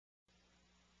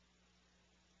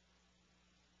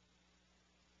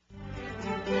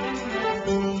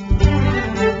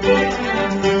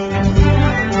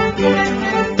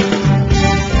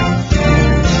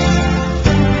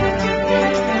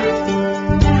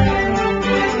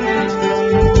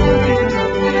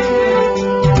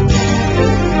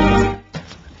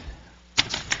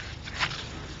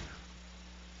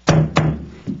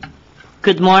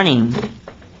Good morning.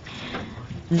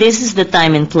 This is the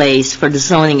time and place for the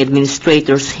zoning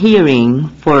administrator's hearing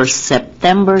for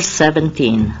September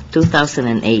 17,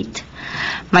 2008.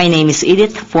 My name is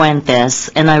Edith Fuentes,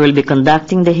 and I will be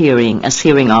conducting the hearing as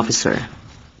hearing officer.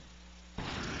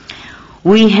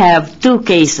 We have two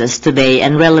cases today,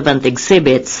 and relevant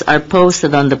exhibits are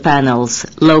posted on the panels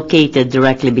located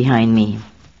directly behind me.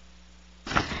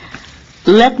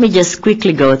 Let me just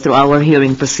quickly go through our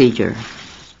hearing procedure.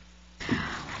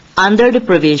 Under the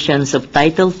provisions of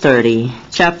Title 30,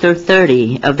 Chapter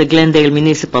 30 of the Glendale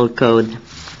Municipal Code,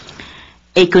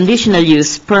 a conditional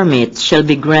use permit shall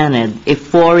be granted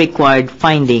if four required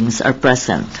findings are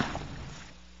present.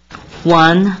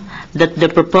 1. That the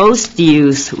proposed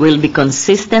use will be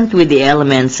consistent with the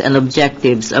elements and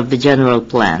objectives of the general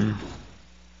plan.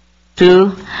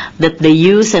 2. That the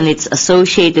use and its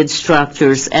associated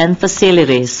structures and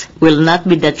facilities will not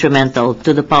be detrimental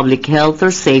to the public health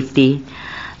or safety,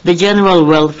 the general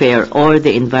welfare, or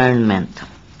the environment.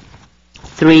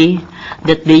 3.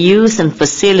 That the use and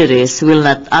facilities will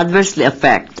not adversely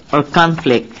affect or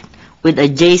conflict with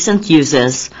adjacent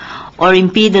uses or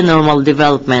impede the normal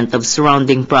development of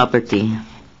surrounding property.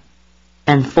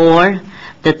 And 4.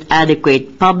 That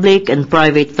adequate public and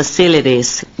private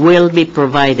facilities will be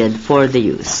provided for the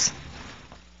use.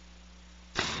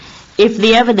 If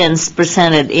the evidence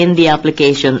presented in the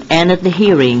application and at the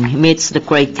hearing meets the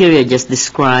criteria just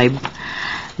described,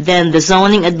 then the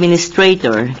zoning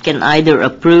administrator can either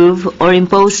approve or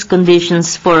impose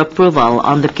conditions for approval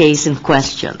on the case in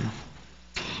question.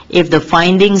 If the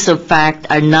findings of fact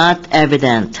are not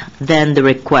evident, then the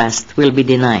request will be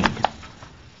denied.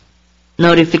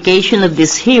 Notification of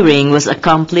this hearing was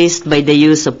accomplished by the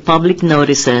use of public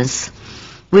notices,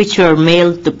 which were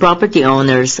mailed to property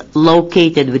owners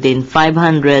located within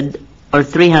 500 or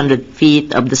 300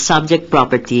 feet of the subject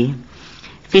property,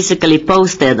 physically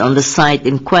posted on the site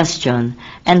in question,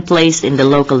 and placed in the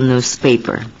local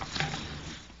newspaper.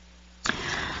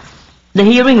 The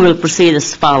hearing will proceed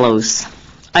as follows.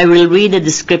 I will read a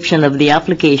description of the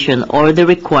application or the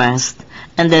request,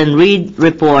 and then read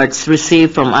reports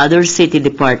received from other city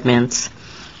departments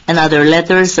and other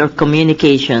letters or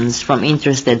communications from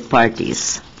interested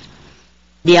parties.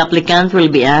 The applicant will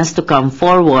be asked to come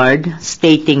forward,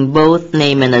 stating both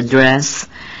name and address,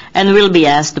 and will be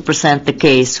asked to present the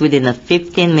case within a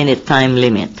 15-minute time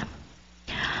limit.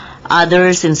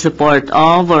 Others in support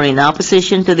of or in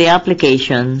opposition to the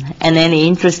application and any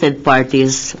interested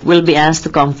parties will be asked to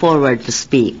come forward to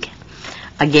speak.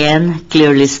 Again,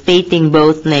 clearly stating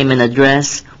both name and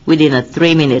address within a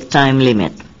 3-minute time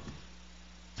limit.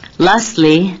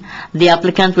 Lastly, the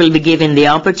applicant will be given the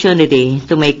opportunity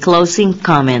to make closing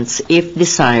comments if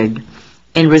desired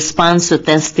in response to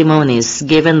testimonies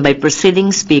given by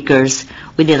preceding speakers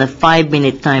within a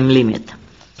 5-minute time limit.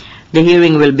 The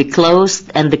hearing will be closed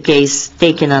and the case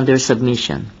taken under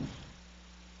submission.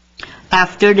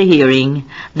 After the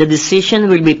hearing, the decision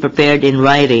will be prepared in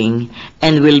writing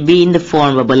and will be in the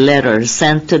form of a letter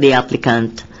sent to the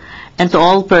applicant and to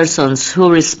all persons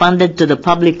who responded to the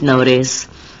public notice,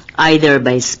 either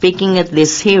by speaking at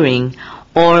this hearing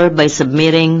or by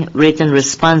submitting written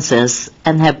responses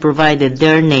and have provided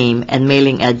their name and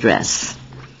mailing address.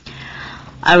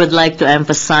 I would like to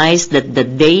emphasize that the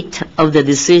date of the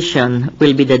decision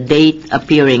will be the date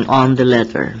appearing on the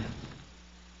letter.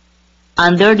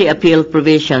 Under the appeal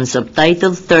provisions of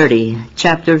Title 30,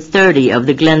 Chapter 30 of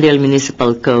the Glendale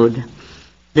Municipal Code,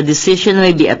 the decision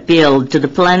may be appealed to the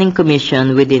Planning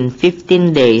Commission within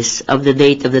 15 days of the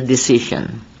date of the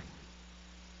decision.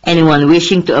 Anyone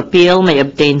wishing to appeal may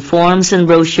obtain forms and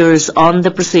brochures on the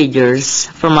procedures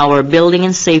from our Building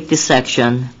and Safety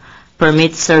Section,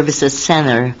 Permit Services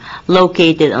Center,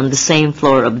 located on the same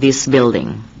floor of this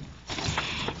building.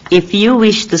 If you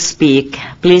wish to speak,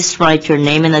 please write your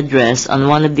name and address on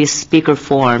one of these speaker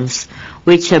forms,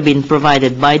 which have been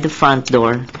provided by the front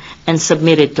door, and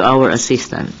submit it to our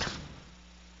assistant.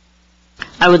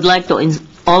 I would like to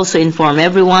also inform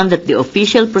everyone that the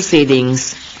official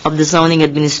proceedings of the zoning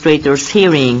administrator's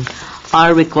hearing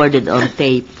are recorded on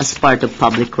tape as part of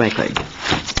public record.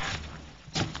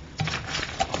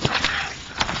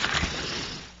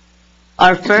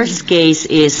 Our first case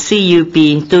is CUP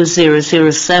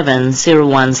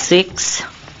 2007-016.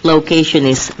 Location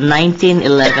is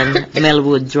 1911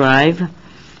 Melwood Drive.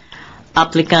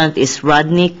 Applicant is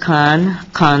Rodney Khan,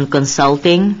 Khan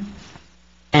Consulting,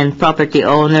 and property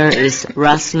owner is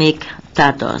Rasmik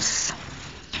Tatos.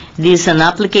 This is an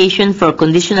application for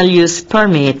conditional use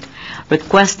permit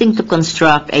requesting to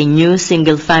construct a new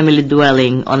single-family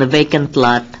dwelling on a vacant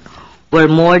lot where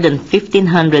more than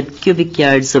 1,500 cubic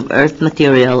yards of earth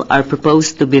material are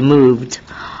proposed to be moved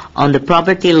on the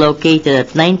property located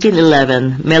at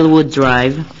 1911 Millwood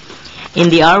Drive in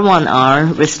the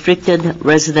R1R Restricted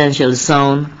Residential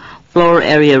Zone, Floor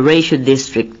Area Ratio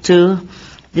District 2,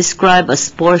 described as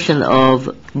portion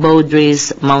of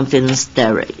Baudry's Mountains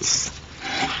Terrace.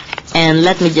 And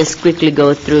let me just quickly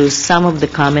go through some of the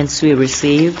comments we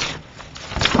received.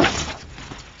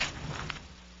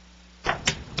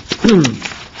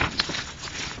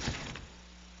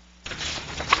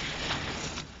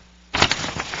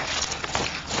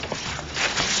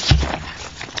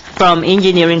 From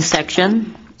engineering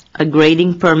section, a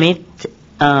grading permit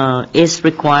is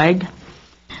required.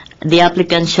 The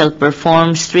applicant shall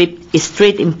perform street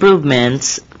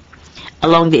improvements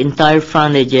along the entire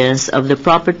frontages of the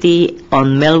property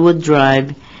on Millwood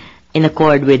Drive in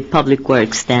accord with Public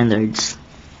Works standards.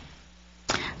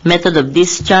 Method of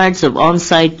discharge of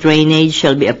on-site drainage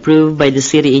shall be approved by the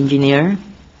city engineer.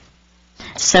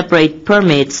 Separate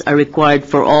permits are required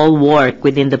for all work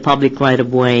within the public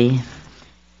right-of-way,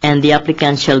 and the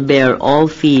applicant shall bear all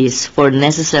fees for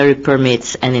necessary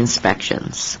permits and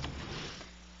inspections.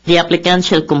 The applicant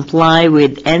shall comply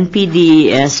with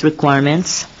NPDES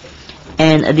requirements,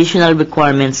 and additional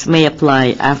requirements may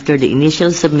apply after the initial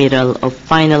submittal of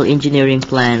final engineering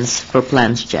plans for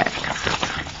plans check.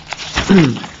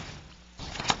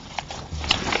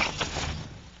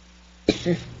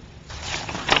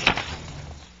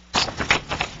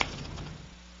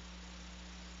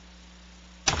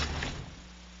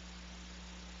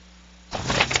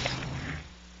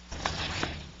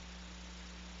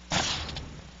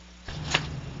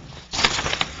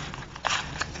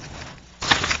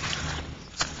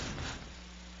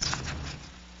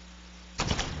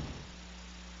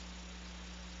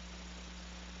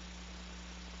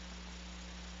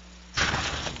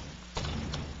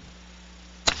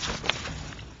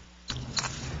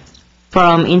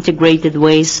 From Integrated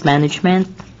Waste Management,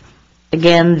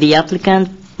 again, the applicant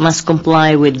must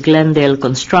comply with Glendale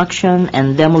construction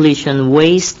and demolition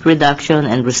waste reduction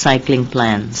and recycling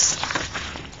plans.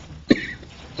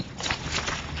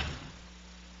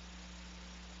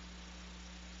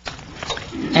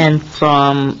 And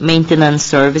from Maintenance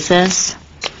Services,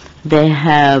 they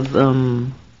have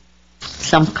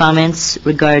some comments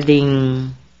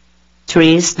regarding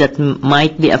trees that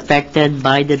might be affected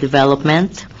by the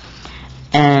development,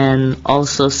 and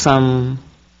also some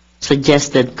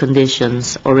suggested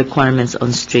conditions or requirements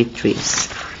on street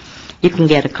trees. You can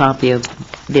get a copy of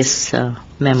this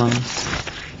memo.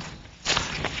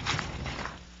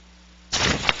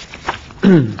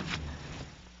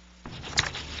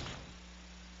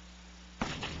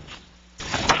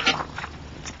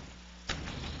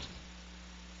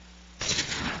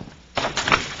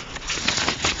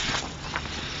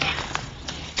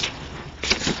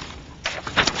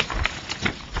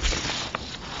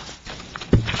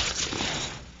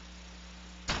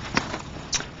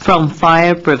 From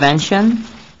Fire Prevention,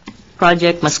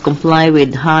 project must comply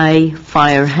with high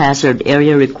fire hazard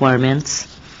area requirements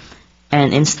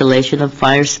and installation of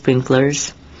fire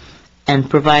sprinklers and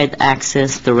provide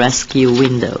access to rescue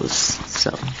windows.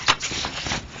 So,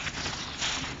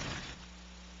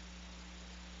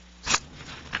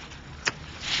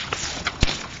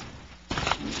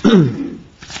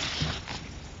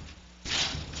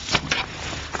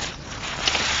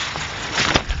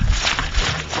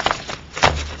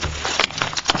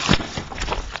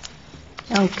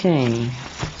 okay.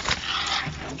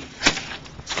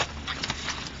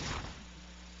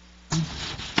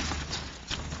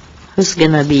 Who's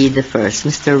gonna be the first?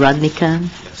 Mr. Rodney Khan?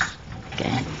 Yes.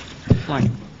 Okay.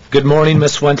 Morning. Good morning,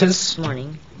 Ms. Fuentes.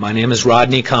 Morning. My name is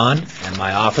Rodney Kahn, and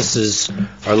my offices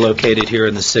are located here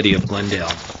in the city of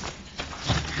Glendale.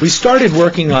 We started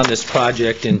working on this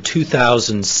project in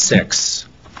 2006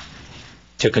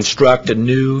 to construct a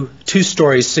new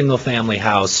two-story single-family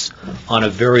house on a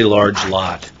very large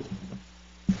lot.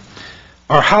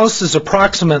 Our house is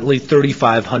approximately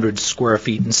 3,500 square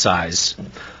feet in size.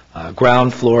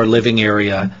 Ground floor living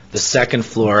area. The second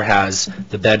floor has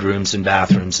the bedrooms and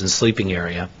bathrooms and sleeping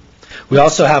area. We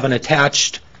also have an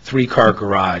attached three-car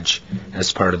garage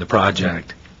as part of the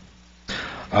project.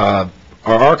 Our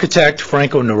architect,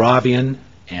 Franco Narabian,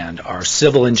 and our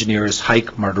civil engineers,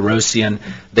 Heike Martirosian,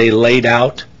 they laid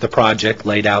out the project,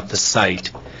 laid out the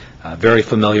site, very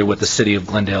familiar with the City of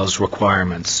Glendale's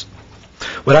requirements.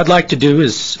 What I'd like to do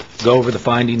is go over the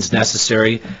findings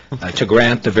necessary to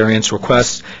grant the variance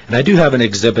request, and I do have an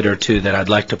exhibit or two that I'd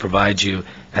like to provide you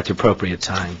at the appropriate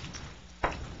time.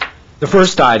 The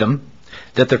first item,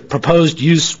 that the proposed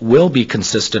use will be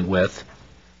consistent with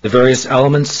the various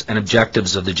elements and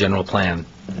objectives of the general plan.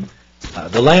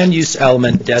 The land use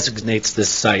element designates this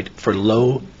site for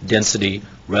low-density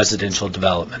residential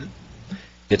development.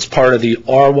 It's part of the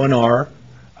R1R,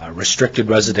 restricted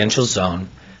residential zone.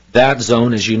 That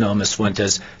zone, as you know, Ms.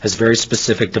 Fuentes, has very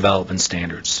specific development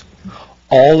standards.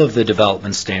 All of the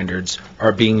development standards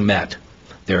are being met.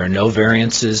 There are no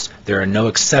variances, there are no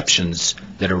exceptions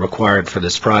that are required for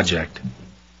this project.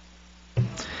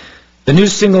 The new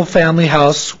single-family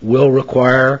house will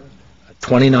require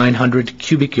 2,900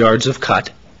 cubic yards of cut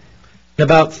and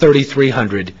about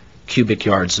 3,300 cubic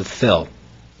yards of fill.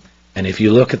 And if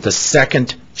you look at the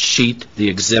second sheet, the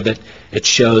exhibit, it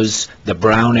shows the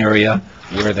brown area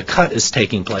where the cut is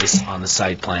taking place on the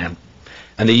site plan,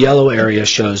 and the yellow area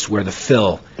shows where the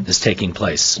fill is taking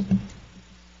place.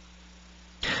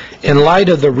 In light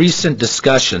of the recent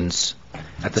discussions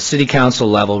at the City Council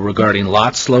level regarding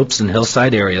lot slopes and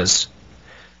hillside areas,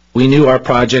 we knew our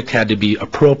project had to be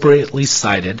appropriately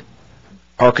sited,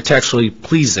 architecturally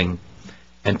pleasing,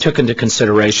 and took into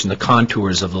consideration the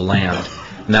contours of the land.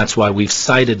 And that's why we've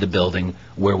sited the building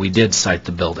where we did site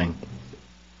the building.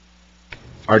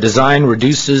 Our design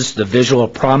reduces the visual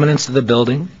prominence of the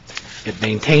building, it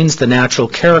maintains the natural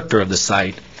character of the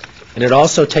site, and it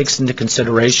also takes into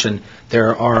consideration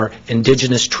there are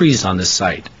indigenous trees on this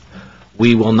site.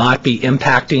 We will not be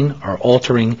impacting or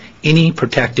altering any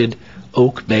protected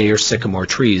oak, bay, or sycamore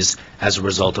trees as a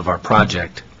result of our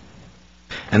project.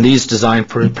 And these design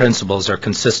principles are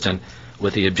consistent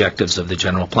with the objectives of the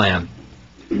general plan.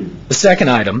 The second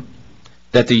item,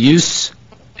 that the use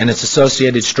and its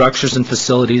associated structures and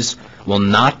facilities will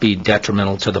not be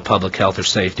detrimental to the public health or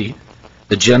safety,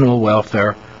 the general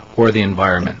welfare, or the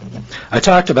environment. I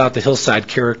talked about the hillside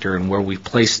character and where we've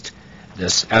placed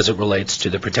this as it relates to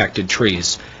the protected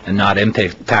trees and not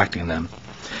impacting them.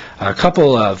 A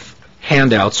couple of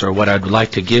handouts, or what I'd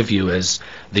like to give you, is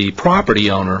the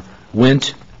property owner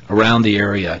went around the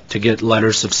area to get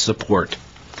letters of support.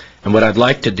 And what I'd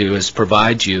like to do is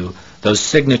provide you those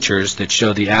signatures that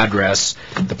show the address,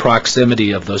 the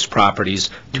proximity of those properties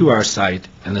to our site,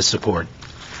 and the support.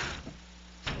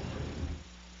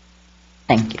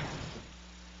 Thank you.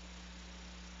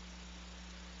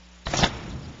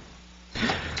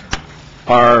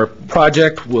 Our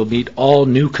project will meet all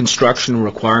new construction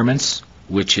requirements,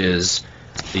 which is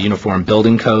the Uniform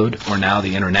Building Code, or now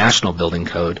the International Building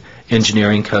Code,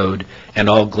 Engineering Code, and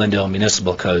all Glendale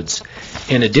municipal codes.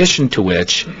 In addition to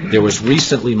which, there was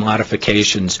recently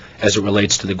modifications as it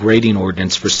relates to the grading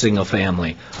ordinance for single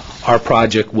family. Our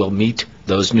project will meet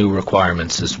those new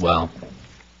requirements as well.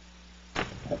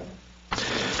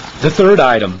 The third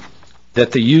item,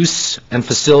 that the use and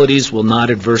facilities will not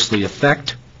adversely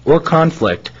affect or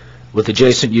conflict with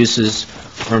adjacent uses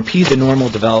or impede the normal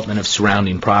development of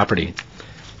surrounding property.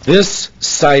 This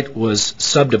site was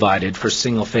subdivided for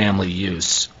single-family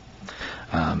use.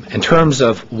 In terms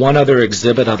of one other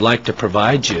exhibit I'd like to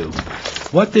provide you,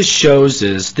 what this shows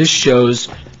is, this shows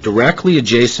directly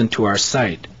adjacent to our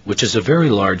site, which is a very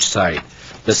large site,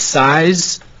 the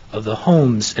size of the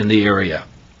homes in the area.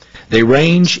 They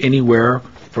range anywhere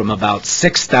from about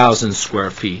 6,000 square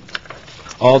feet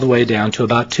all the way down to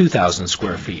about 2,000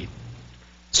 square feet.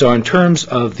 So in terms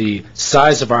of the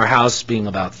size of our house being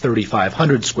about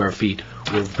 3,500 square feet,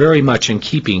 we're very much in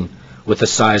keeping with the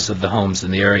size of the homes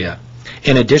in the area.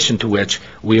 In addition to which,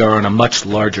 we are on a much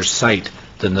larger site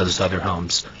than those other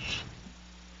homes.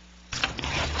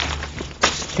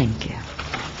 Thank you.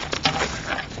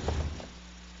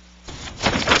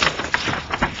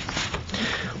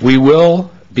 We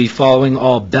will be following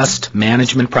all best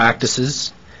management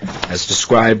practices as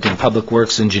described in Public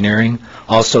Works Engineering.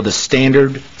 Also, the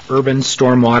standard urban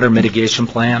stormwater mitigation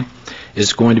plan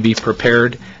is going to be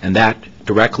prepared, and that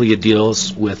directly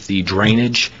deals with the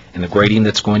drainage and the grading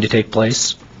that's going to take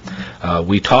place.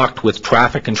 We talked with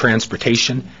traffic and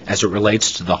transportation as it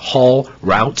relates to the haul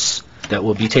routes that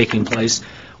will be taking place.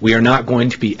 We are not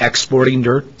going to be exporting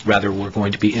dirt, rather we're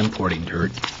going to be importing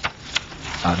dirt.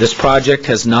 This project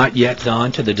has not yet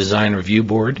gone to the Design Review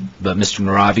Board, but Mr.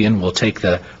 Naravian will take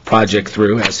the project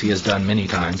through, as he has done many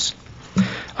times.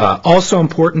 Also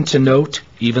important to note,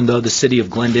 even though the City of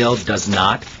Glendale does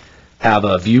not have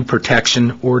a view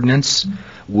protection ordinance,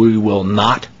 we will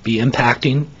not be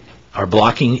impacting or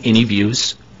blocking any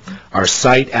views. Our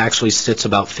site actually sits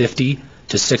about 50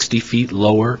 to 60 feet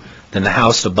lower than the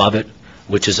house above it,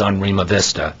 which is on Rima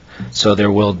Vista. So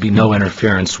there will be no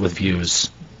interference with views.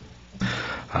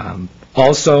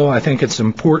 Also, I think it's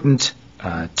important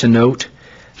to note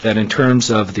that in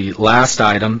terms of the last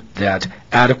item, that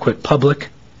adequate public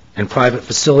and private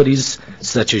facilities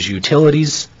such as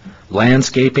utilities,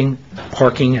 landscaping,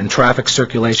 Parking and traffic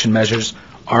circulation measures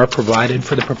are provided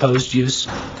for the proposed use.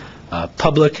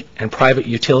 Public and private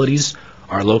utilities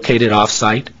are located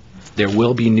off-site. There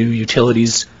will be new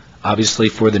utilities, obviously,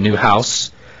 for the new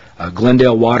house.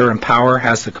 Glendale Water and Power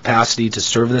has the capacity to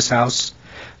serve this house.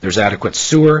 There's adequate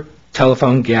sewer,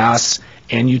 telephone, gas,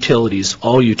 and utilities,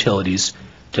 all utilities,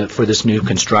 for this new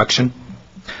construction.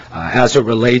 As it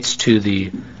relates to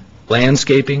the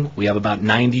landscaping, we have about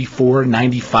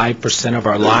 95% of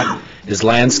our lot is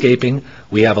landscaping.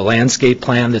 We have a landscape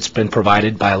plan that's been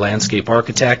provided by a landscape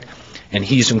architect, and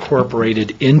he's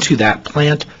incorporated into that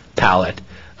plant palette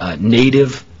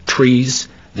native trees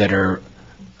that are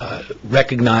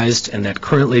recognized and that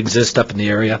currently exist up in the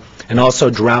area, and also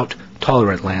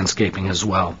drought-tolerant landscaping as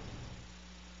well.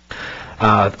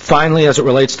 Finally, as it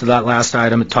relates to that last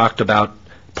item, it talked about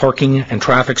parking and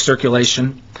traffic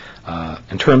circulation.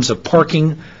 In terms of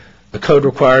parking, the code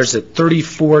requires that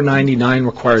 3499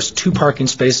 requires 2 parking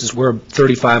spaces. We're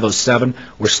 3507.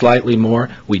 We're slightly more.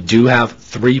 We do have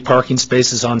 3 parking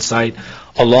spaces on site,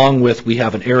 along with we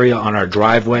have an area on our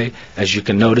driveway. As you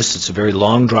can notice, it's a very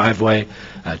long driveway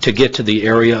to get to the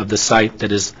area of the site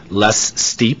that is less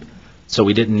steep. So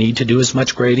we didn't need to do as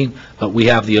much grading, but we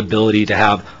have the ability to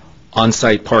have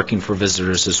on-site parking for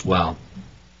visitors as well.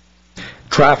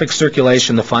 Traffic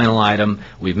circulation, the final item,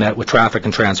 we've met with traffic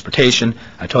and transportation.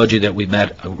 I told you that we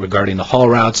met regarding the haul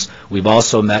routes. We've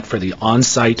also met for the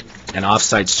on-site and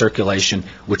off-site circulation,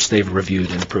 which they've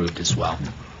reviewed and approved as well.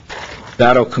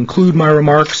 That'll conclude my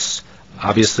remarks.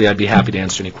 Obviously, I'd be happy to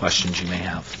answer any questions you may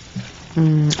have.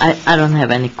 I don't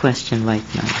have any question right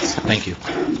now. So. Thank you.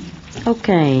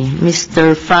 Okay,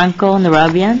 Mr. Franco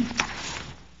Narabian.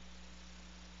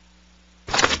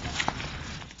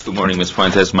 Good morning, Ms.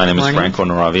 Fuentes. My name is Franco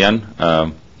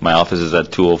Naravian. My office is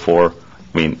at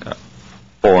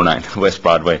 409 West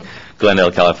Broadway,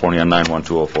 Glendale, California,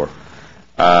 91204.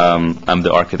 I'm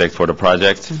the architect for the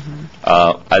project.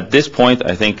 At this point,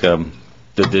 I think the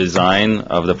design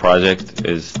of the project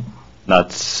is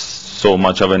not so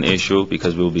much of an issue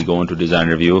because we'll be going to design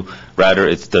review. Rather,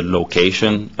 it's the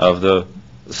location of the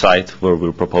site where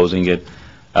we're proposing it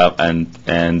and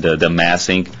the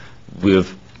massing.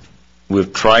 We've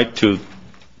tried to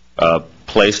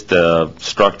place the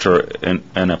structure in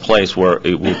a place where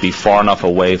it will be far enough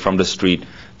away from the street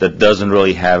that doesn't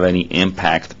really have any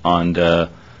impact on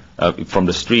from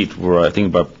the street. We're, I think,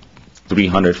 about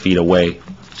 300 feet away,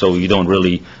 so you don't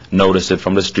really notice it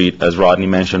from the street. As Rodney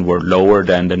mentioned, we're lower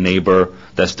than the neighbor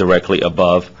that's directly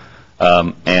above.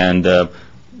 And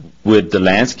with the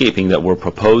landscaping that we're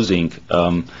proposing,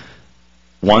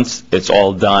 once it's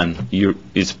all done,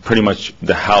 it's pretty much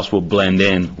the house will blend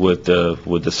in with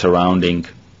the surrounding,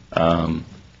 the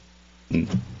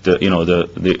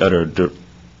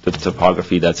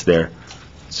topography that's there.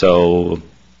 So,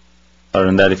 other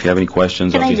than that, if you have any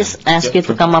questions, can I just ask you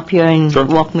to come up here and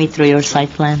walk me through your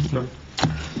site plan? Sure.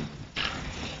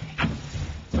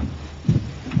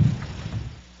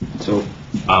 So,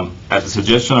 at the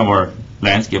suggestion of our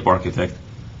landscape architect,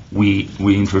 we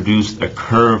introduced a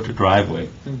curved driveway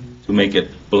to make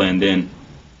it blend in,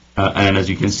 and as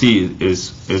you can see,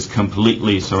 is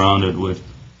completely surrounded with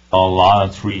a lot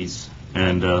of trees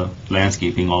and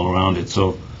landscaping all around it.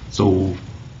 So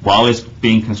while it's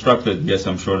being constructed, yes,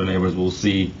 I'm sure the neighbors will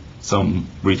see some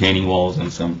retaining walls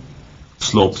and some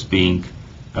slopes being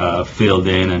filled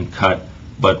in and cut.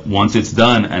 But once it's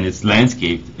done and it's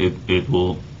landscaped, it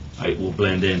will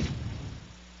blend in.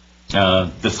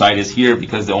 The site is here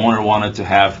because the owner wanted to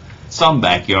have some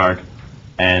backyard,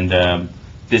 and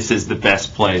this is the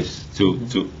best place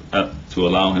to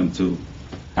allow him to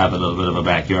have a little bit of a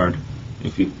backyard.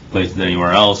 If you placed it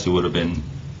anywhere else, it would have been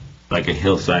like a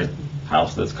hillside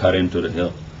house that's cut into the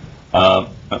hill.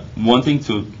 One thing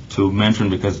to mention,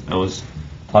 because I was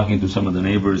talking to some of the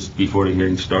neighbors before the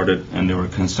hearing started, and they were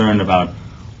concerned about,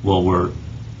 well,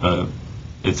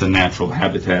 it's a natural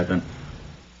habitat,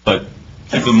 but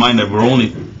keep in mind that we're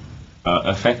only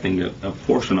affecting a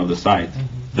portion of the site.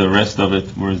 The rest of it,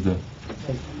 where's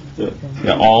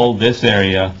all this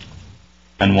area,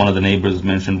 and one of the neighbors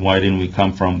mentioned, why didn't we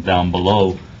come from down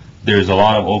below? There's a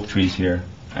lot of oak trees here,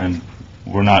 and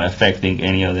we're not affecting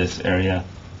any of this area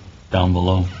down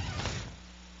below.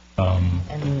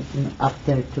 And up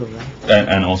there too, right?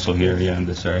 And also here, yeah, in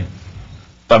this area.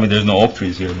 I mean, there's no oak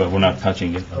trees here, but we're not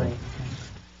touching it. Right.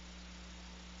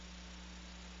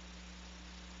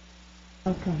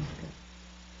 Okay.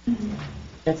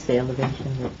 That's the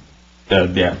elevation. So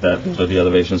the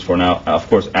elevations for now. Of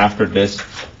course, after this,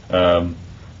 I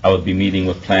would be meeting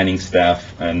with planning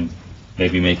staff and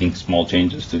maybe making small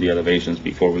changes to the elevations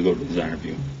before we go to design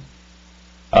review.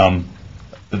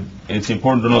 it's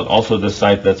important to note also the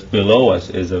site that's below us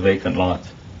is a vacant lot.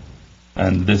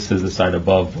 And this is the site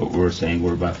above what we're saying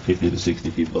we're about 50 to 60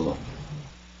 feet below.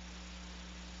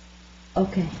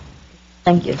 Okay.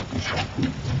 Thank you.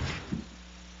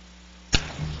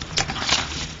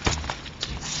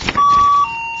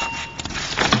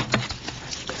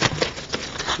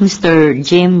 Mr.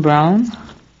 Jim Brown?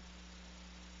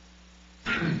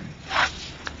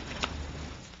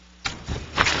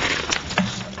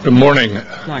 Good morning.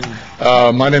 Morning.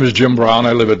 My name is Jim Brown.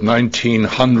 I live at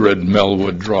 1900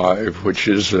 Melwood Drive, which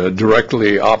is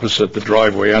directly opposite the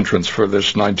driveway entrance for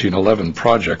this 1911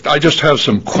 project. I just have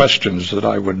some questions that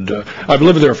I would, I've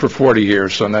lived there for 40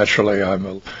 years, so naturally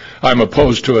I'm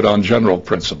opposed to it on general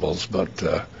principles, but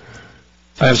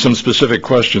I have some specific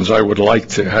questions I would like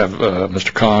to have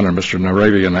Mr. Khan or Mr.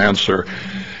 Naravian answer.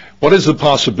 What is the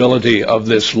possibility of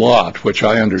this lot, which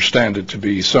I understand it to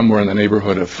be somewhere in the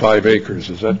neighborhood of 5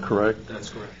 acres, is that correct? That's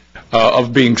correct.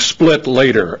 Of being split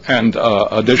later and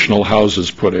additional houses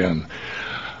put in?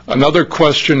 Another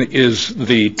question is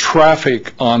the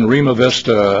traffic on Rima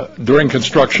Vista, during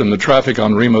construction, the traffic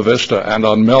on Rima Vista and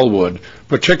on Melwood,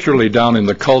 particularly down in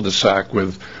the cul-de-sac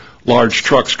with large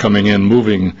trucks coming in,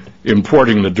 moving,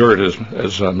 importing the dirt, as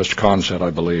Mr. Khan said, I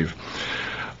believe.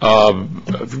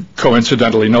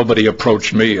 Coincidentally, nobody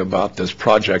approached me about this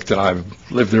project, and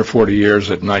I've lived there 40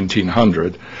 years at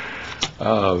 1900.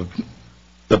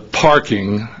 The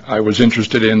parking I was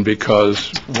interested in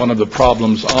because one of the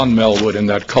problems on Melwood in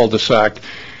that cul-de-sac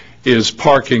is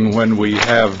parking when we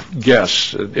have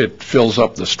guests. It fills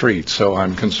up the street, so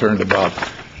I'm concerned about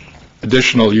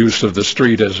additional use of the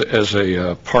street as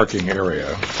a parking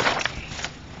area.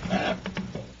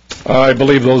 I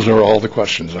believe those are all the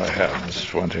questions I have, Mrs.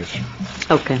 Fuentes.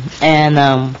 Okay. And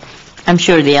I'm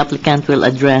sure the applicant will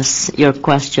address your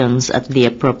questions at the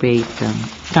appropriate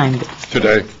time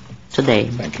Today? Today.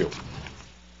 Thank you.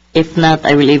 If not,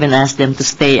 I will even ask them to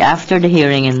stay after the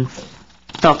hearing and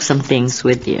talk some things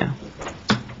with you.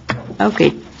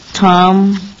 Okay.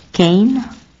 Tom Kane?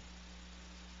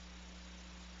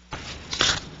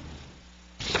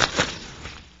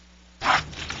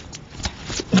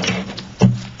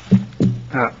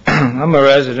 I'm a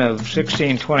resident of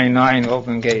 1629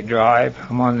 Open Gate Drive.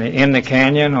 I'm in the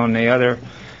canyon on the other,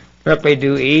 directly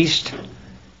due east.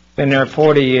 Been there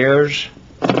 40 years.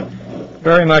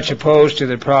 Very much opposed to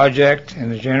the project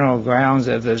and the general grounds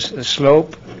of the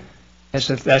slope.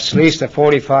 That's at least a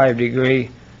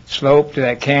 45-degree slope to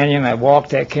that canyon. I've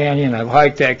walked that canyon. I've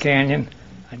hiked that canyon.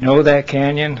 I know that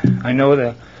canyon.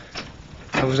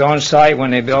 I was on site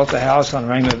when they built the house on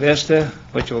Rima Vista,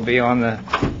 which will be on the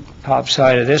top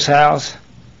side of this house.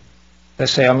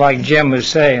 Let's say, like Jim was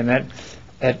saying, that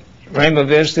Rima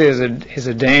Vista is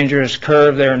a dangerous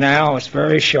curve there now. It's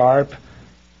very sharp,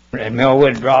 and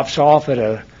Melwood drops off at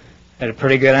a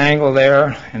pretty good angle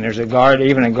there, and there's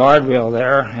even a guardrail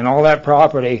there, and all that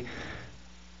property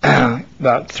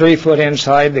about 3 foot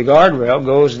inside the guardrail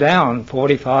goes down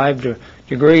 45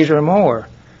 degrees or more.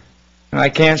 And I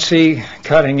can't see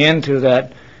cutting into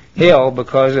that hill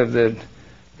because of the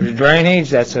drainage.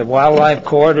 That's a wildlife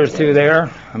corridor through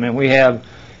there. I mean, we have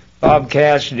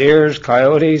bobcats, deers,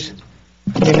 coyotes,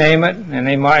 you name it, and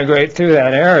they migrate through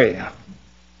that area.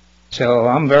 So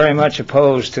I'm very much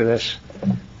opposed to this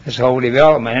whole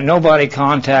development, and nobody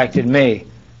contacted me.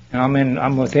 And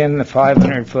I'm within the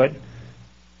 500-foot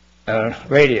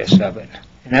radius of it,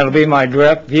 and that'll be my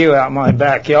direct view out my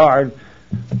backyard.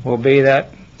 Will be that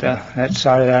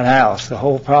side of that house. The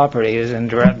whole property is in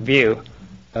direct view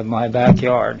of my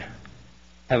backyard.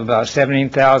 I have about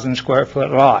 17,000 square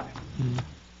foot lot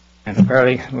and a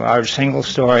fairly large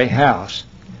single-story house.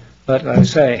 But like I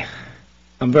say,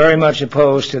 I'm very much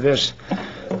opposed to this.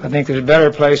 I think there's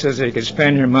better places that you could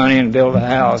spend your money and build a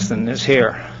house than this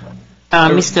here.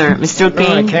 Mr.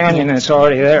 Kane? The canyon is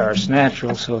already there. It's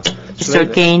natural. So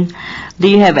Mr. Kane, do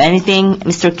you have anything,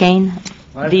 Mr. Kane?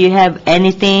 What? Do you have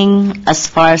anything as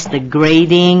far as the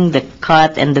grading, the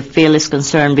cut, and the fill is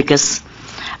concerned? Because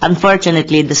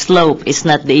unfortunately, the slope is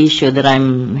not the issue that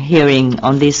I'm hearing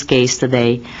on this case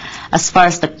today. As far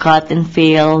as the cut and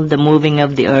fill, the moving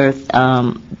of the earth,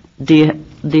 do you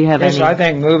have any? Yes, I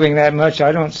think moving that much,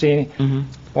 I don't see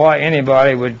why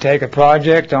anybody would take a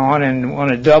project on and want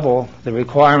to double the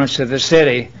requirements of the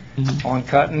city on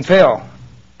cut and fill.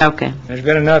 Okay. There's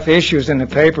been enough issues in the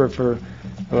paper for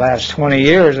the last 20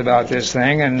 years about this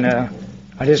thing, and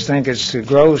I just think it's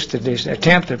gross to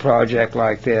attempt a project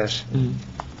like this.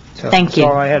 So Thank you.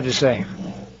 That's all I had to say.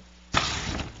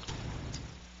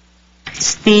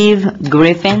 Steve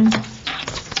Griffin?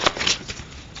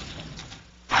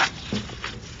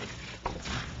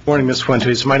 Morning, Ms.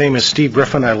 Fuentes. My name is Steve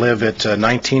Griffin. I live at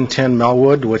 1910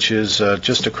 Melwood, which is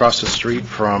just across the street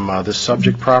from this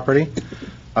subject property.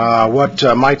 What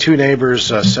my two neighbors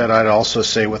said, I'd also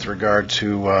say with regard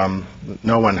to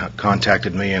no one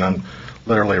contacted me, and I'm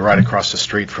literally right across the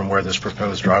street from where this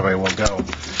proposed driveway will go.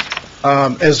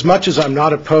 As much as I'm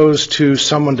not opposed to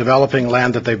someone developing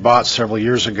land that they bought several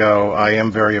years ago, I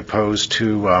am very opposed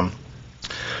to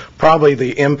probably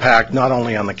the impact not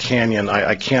only on the canyon.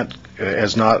 I can't,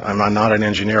 I'm not an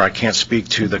engineer, I can't speak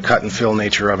to the cut and fill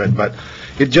nature of it, but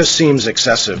it just seems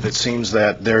excessive. It seems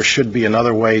that there should be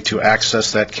another way to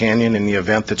access that canyon in the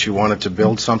event that you wanted to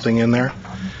build something in there,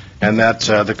 and that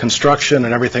the construction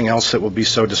and everything else that will be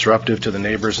so disruptive to the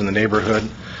neighbors in the neighborhood.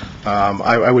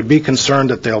 I would be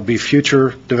concerned that there'll be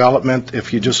future development.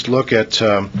 If you just look at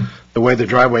the way the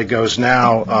driveway goes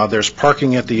now, there's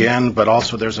parking at the end, but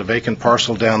also there's a vacant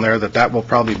parcel down there that will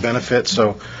probably benefit.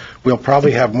 So we'll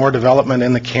probably have more development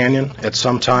in the canyon at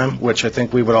some time, which I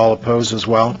think we would all oppose as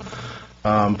well.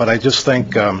 But I just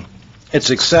think it's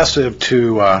excessive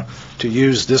to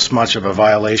use this much of a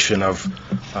violation of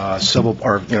civil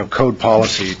or code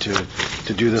policy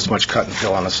to do this much cut and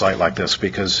fill on a site like this,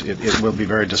 because it will be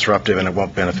very disruptive and it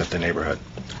won't benefit the neighborhood.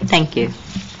 Thank you.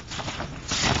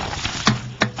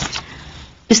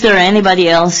 Is there anybody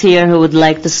else here who would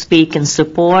like to speak in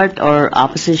support or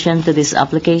opposition to this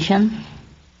application?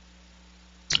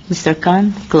 Mr.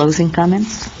 Khan, closing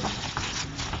comments?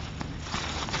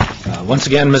 Once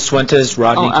again, Ms. Fuentes,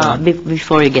 Rodney Khan.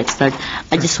 Before you get started,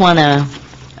 I just want to,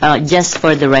 just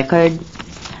for the record,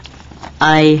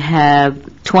 I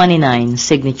have 29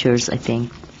 signatures, I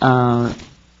think.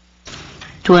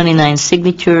 29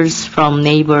 signatures from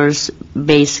neighbors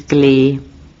basically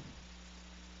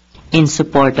in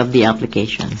support of the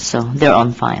application. So they're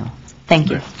on file. Thank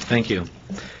you. Thank you.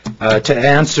 To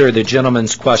answer the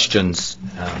gentleman's questions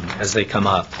as they come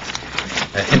up,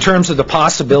 in terms of the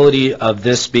possibility of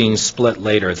this being split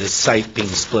later, this site being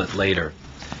split later,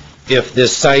 if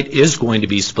this site is going to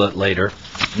be split later,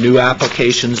 new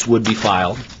applications would be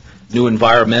filed, new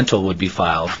environmental would be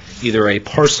filed, either a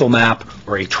parcel map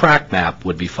or a tract map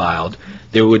would be filed,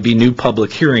 there would be new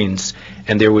public hearings,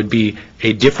 and there would be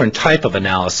a different type of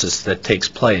analysis that takes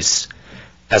place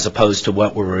as opposed to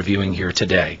what we're reviewing here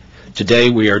today. Today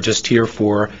we are just here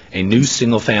for a new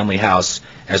single-family house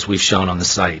as we've shown on the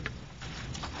site.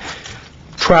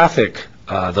 Traffic,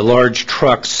 the large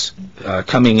trucks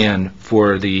coming in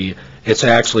it's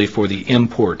actually for the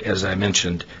import, as I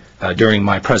mentioned during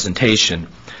my presentation.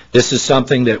 This is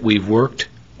something that we've worked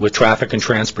with traffic and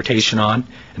transportation on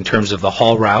in terms of the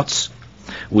haul routes.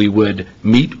 We would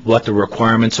meet what the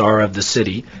requirements are of the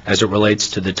city as it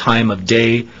relates to the time of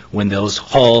day when those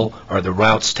haul or the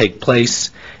routes take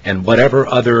place, and whatever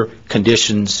other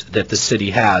conditions that the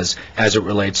city has as it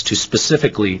relates to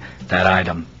specifically that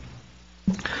item.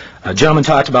 A gentleman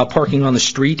talked about parking on the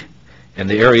street and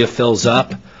the area fills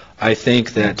up. I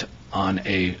think that on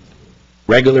a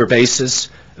regular basis,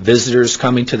 visitors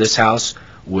coming to this house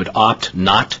would opt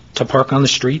not to park on the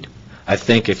street. I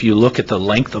think if you look at the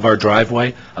length of our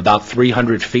driveway, about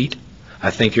 300 feet, I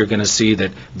think you're going to see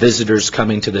that visitors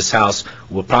coming to this house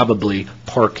will probably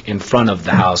park in front of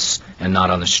the house and not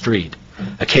on the street.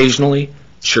 Occasionally,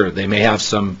 sure, they may have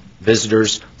some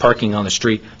visitors parking on the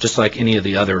street, just like any of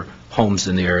the other homes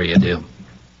in the area do.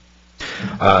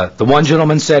 The one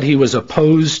gentleman said he was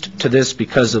opposed to this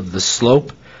because of the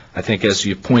slope. I think, as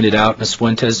you pointed out, Ms.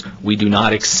 Fuentes, we do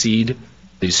not exceed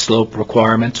the slope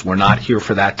requirements. We're not here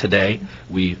for that today.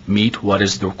 We meet what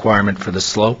is the requirement for the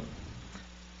slope.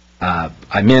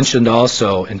 I mentioned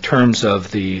also in terms of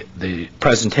the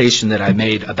presentation that I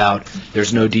made about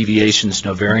there's no deviations,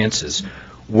 no variances.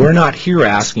 We're not here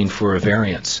asking for a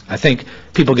variance. I think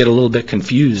people get a little bit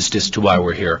confused as to why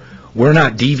we're here. We're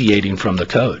not deviating from the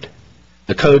code.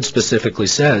 The code specifically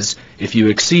says if you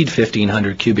exceed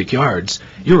 1,500 cubic yards,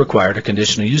 you're required a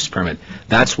conditional use permit.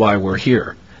 That's why we're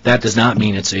here. That does not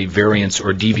mean it's a variance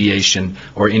or deviation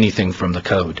or anything from the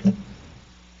code.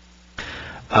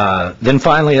 Then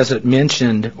finally, as it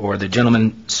mentioned, or the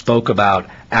gentleman spoke about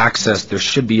access, there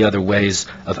should be other ways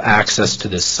of access to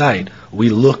this site. We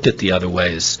looked at the other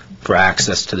ways for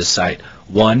access to the site.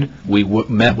 One, we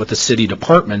met with the city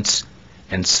departments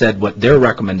and said what their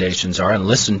recommendations are and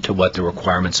listened to what the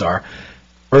requirements are.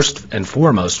 First and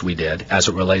foremost, we did, as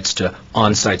it relates to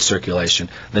on-site circulation.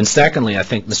 Then secondly, I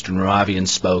think Mr. Naravian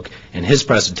spoke in his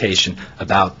presentation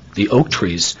about the oak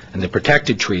trees and the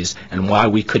protected trees and why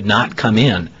we could not come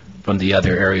in from the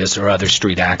other areas or other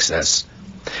street access.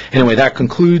 Anyway, that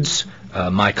concludes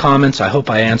my comments. I hope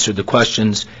I answered the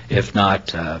questions. If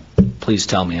not, please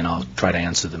tell me and I'll try to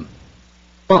answer them.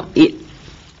 Well,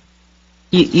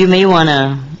 You may want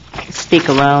to stick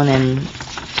around, and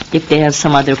if they have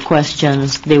some other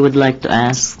questions they would like to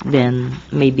ask, then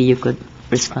maybe you could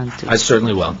respond to. I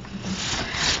certainly will.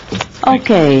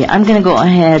 Okay, I'm going to go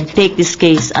ahead, take this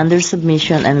case under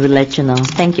submission, and we'll let you know.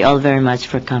 Thank you all very much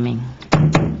for coming.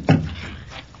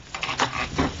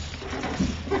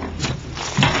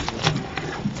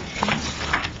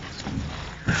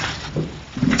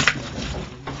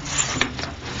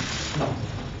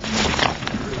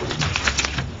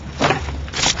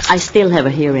 I still have a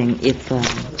hearing if you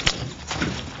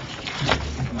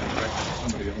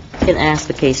can ask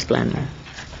the case planner.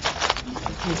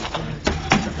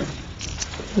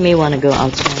 You may want to go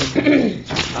outside.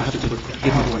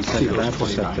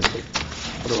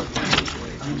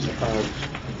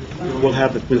 We'll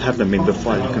have them in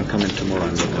before. You can come in tomorrow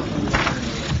and look at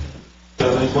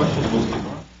them.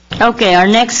 Okay, our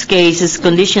next case is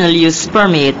conditional use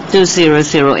permit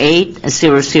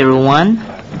 2008-001.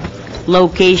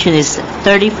 Location is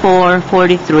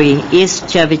 3443 East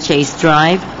Chevy Chase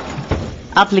Drive.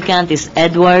 Applicant is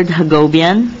Edward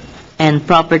Hagobian, and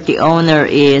property owner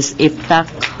is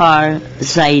Iftakhar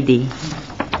Zaidi.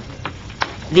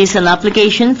 This is an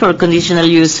application for conditional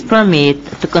use permit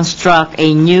to construct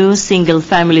a new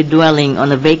single-family dwelling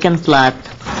on a vacant lot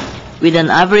with an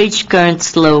average current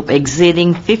slope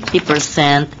exceeding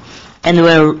 50% and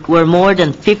where more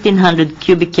than 1,500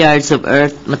 cubic yards of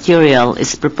earth material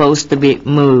is proposed to be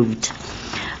moved.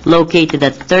 Located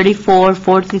at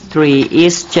 3443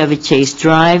 East Chevy Chase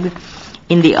Drive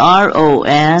in the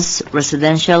ROS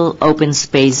Residential Open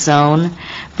Space Zone,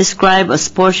 described as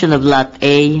portion of Lot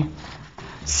A,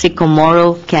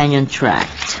 Sycamore Canyon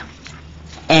Tract.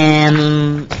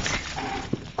 And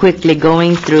quickly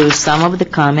going through some of the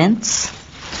comments.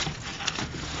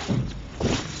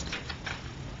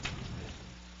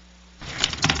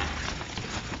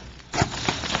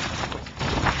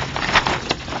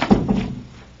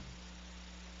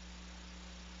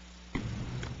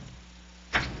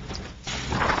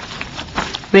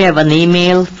 We have an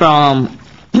email from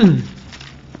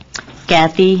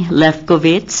Kathy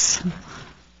Lefkowitz,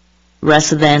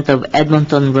 resident of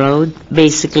Edmonton Road,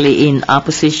 basically in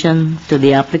opposition to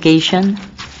the application.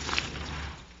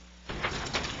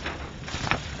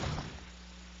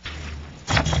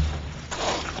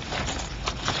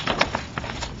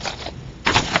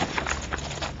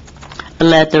 A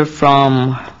letter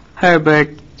from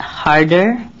Herbert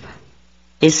Harder.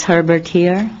 Is Herbert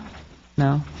here?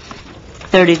 No.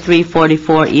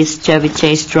 3344 East Chevy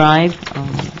Chase Drive.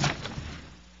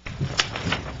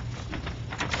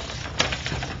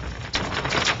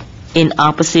 In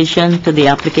opposition to the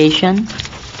application.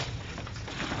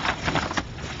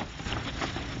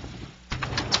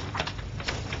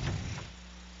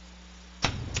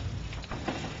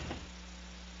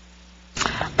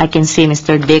 I can see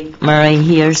Mr. Dick Murray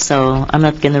here, so I'm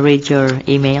not going to read your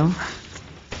email.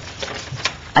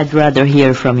 I'd rather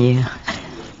hear from you.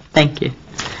 Thank you.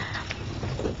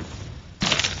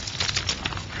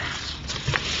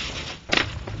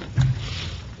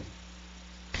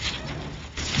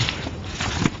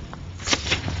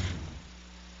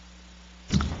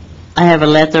 I have a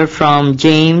letter from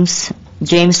James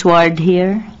Ward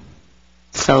here.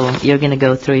 So you're going to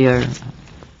go through your...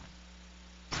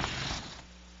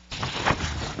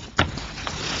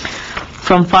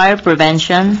 From fire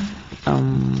prevention,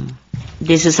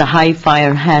 this is a high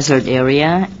fire hazard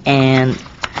area, and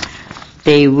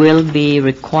they will be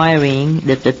requiring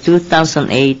that the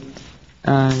 2008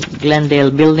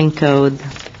 Glendale Building Code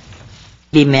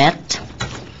be met.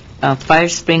 Fire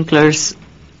sprinklers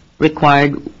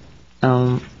required,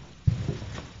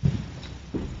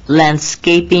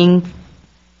 landscaping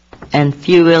and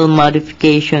fuel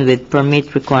modification with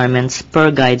permit requirements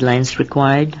per guidelines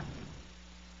required.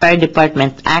 Fire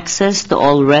department access to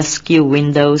all rescue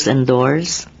windows and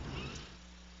doors.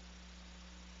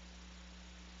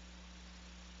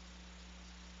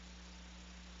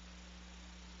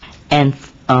 And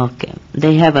okay,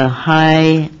 they have a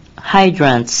high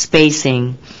hydrant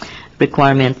spacing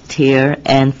requirement here,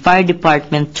 and fire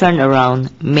department turnaround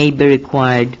may be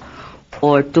required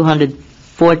for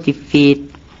 240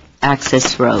 feet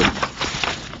access road.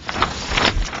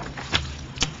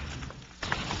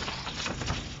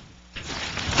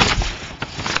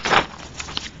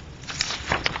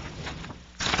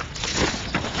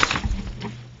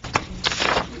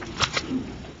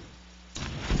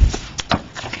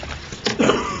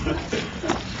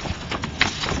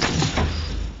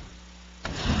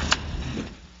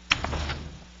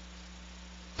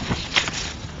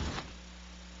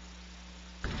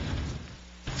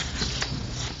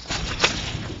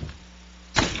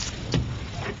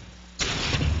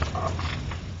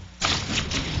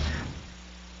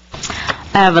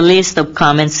 I have a list of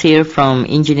comments here from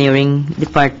engineering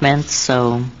department,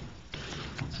 so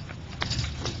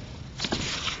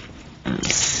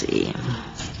let's see.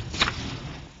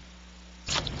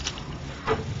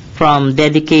 From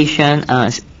dedication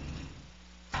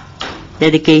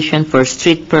for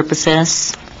street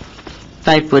purposes,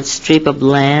 5-foot strip of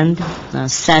land,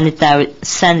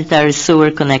 sanitary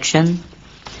sewer connection,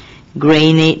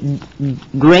 grading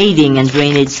and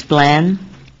drainage plan.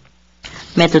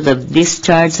 Method of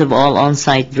discharge of all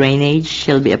on-site drainage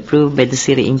shall be approved by the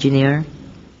city engineer.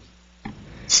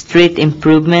 Street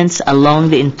improvements along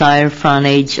the entire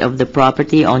frontage of the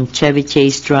property on Chevy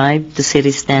Chase Drive to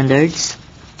city standards.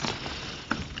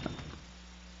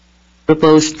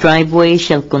 Proposed driveway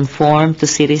shall conform to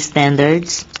city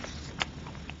standards.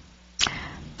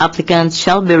 Applicant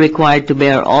shall be required to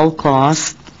bear all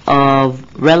costs of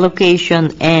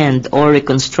relocation and/or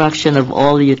reconstruction of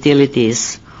all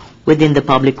utilities within the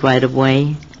public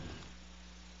right-of-way.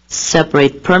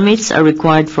 Separate permits are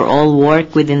required for all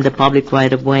work within the public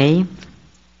right-of-way,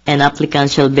 and applicant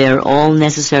shall bear all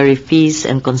necessary fees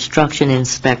and construction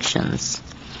inspections.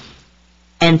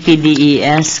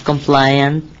 NPDES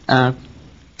compliant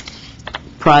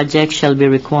project shall be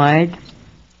required,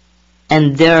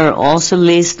 and there are also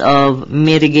lists of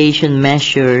mitigation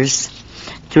measures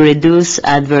to reduce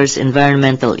adverse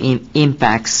environmental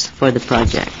impacts for the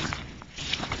project.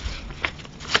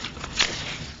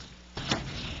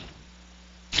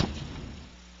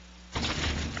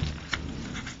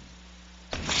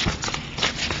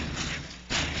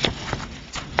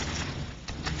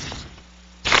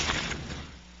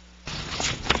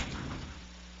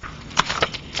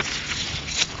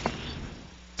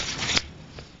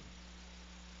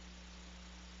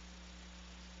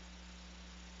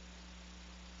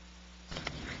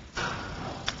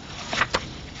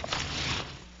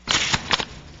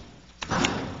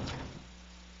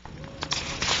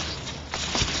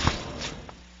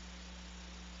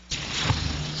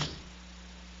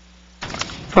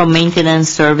 From maintenance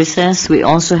services, we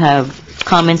also have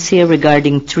comments here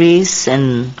regarding trees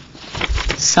and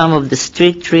some of the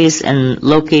street trees and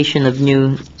location of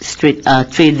new street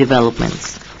tree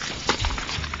developments.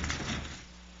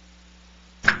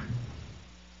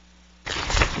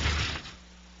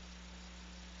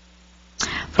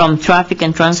 From traffic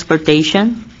and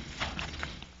transportation,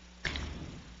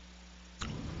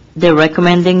 they're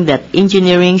recommending that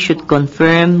engineering should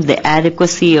confirm the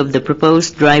adequacy of the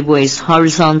proposed driveway's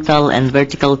horizontal and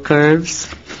vertical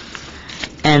curves,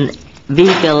 and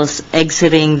vehicles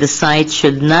exiting the site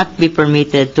should not be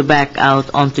permitted to back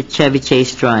out onto Chevy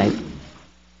Chase Drive.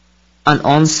 An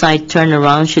on-site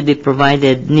turnaround should be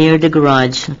provided near the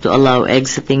garage to allow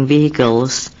exiting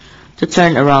vehicles to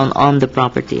turn around on the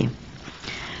property.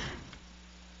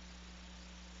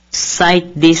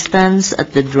 Site distance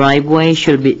at the driveway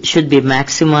should be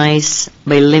maximized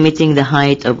by limiting the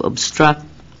height of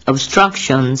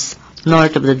obstructions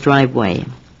north of the driveway.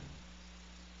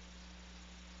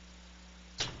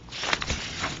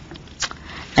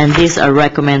 And these are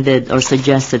recommended or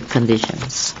suggested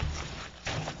conditions.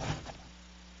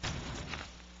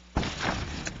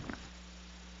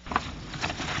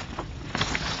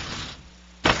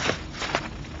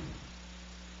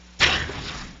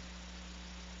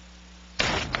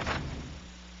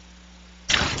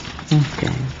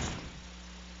 Okay.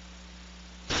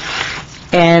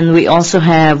 And we also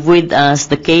have with us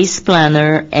the case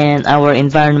planner and our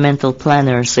environmental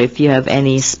planner. So if you have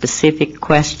any specific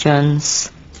questions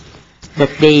that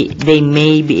they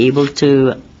may be able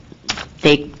to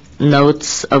take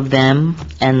notes of them,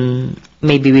 and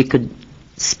maybe we could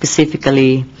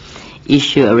specifically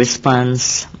issue a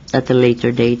response at a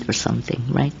later date or something,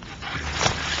 right?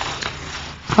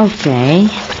 Okay.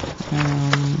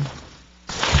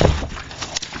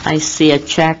 I see a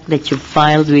check that you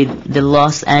filed with the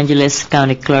Los Angeles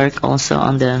County Clerk also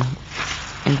on the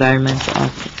environmental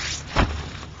office.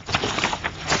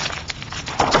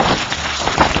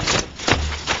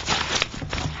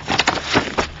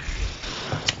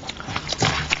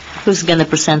 Who's going to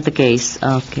present the case?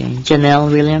 Okay,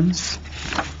 Janelle Williams.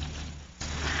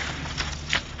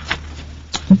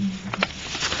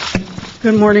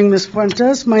 Good morning, Ms.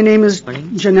 Fuentes. My name is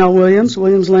Janelle Williams,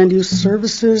 Williams Land Use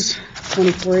Services,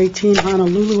 2418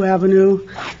 Honolulu Avenue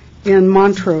in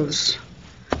Montrose.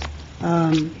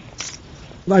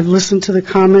 I've listened to the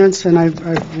comments, and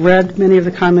I've read many of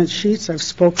the comment sheets. I've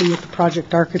spoken with the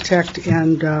project architect,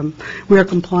 and we are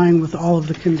complying with all of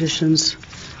the conditions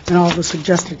and all the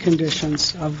suggested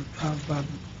conditions of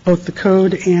both the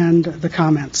code and the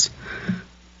comments.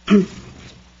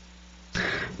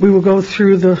 We will go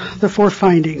through the four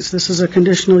findings. This is a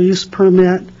conditional use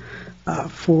permit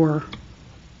for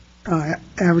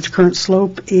average current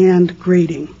slope and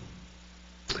grading.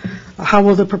 How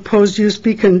will the proposed use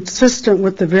be consistent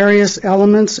with the various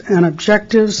elements and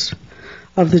objectives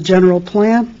of the general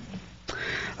plan?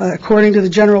 According to the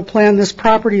general plan, this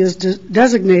property is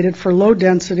designated for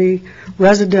low-density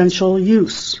residential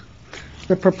use.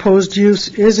 The proposed use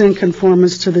is in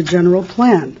conformance to the general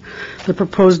plan. The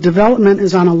proposed development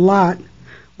is on a lot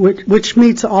which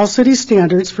meets all city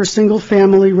standards for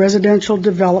single-family residential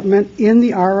development in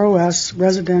the ROS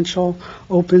residential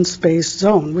open space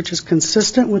zone, which is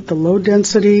consistent with the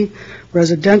low-density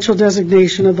residential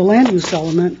designation of the land use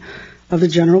element of the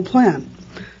general plan.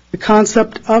 The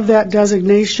concept of that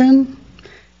designation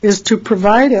is to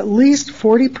provide at least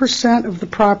 40% of the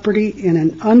property in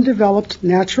an undeveloped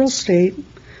natural state,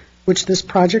 which this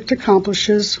project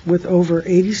accomplishes with over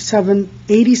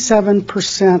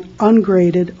 87%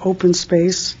 ungraded open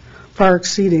space, far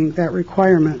exceeding that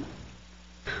requirement.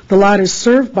 The lot is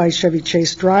served by Chevy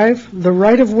Chase Drive. The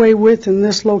right-of-way width in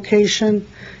this location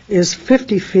is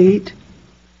 50 feet,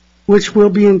 which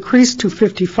will be increased to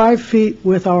 55 feet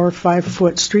with our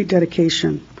 5-foot street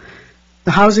dedication.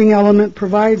 The housing element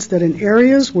provides that in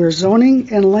areas where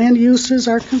zoning and land uses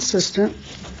are consistent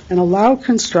and allow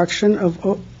construction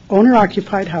of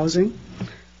owner-occupied housing,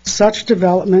 such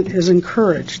development is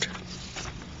encouraged.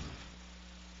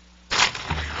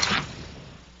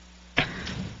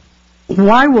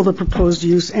 Why will the proposed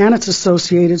use and its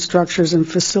associated structures and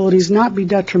facilities not be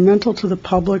detrimental to the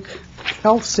public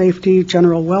health, safety,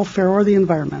 general welfare, or the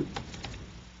environment?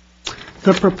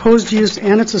 The proposed use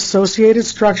and its associated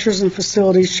structures and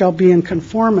facilities shall be in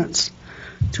conformance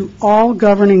to all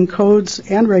governing codes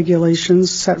and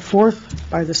regulations set forth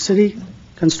by the city.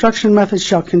 Construction methods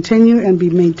shall continue and be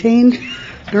maintained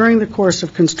during the course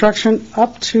of construction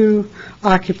up to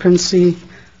occupancy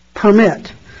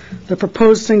permit. The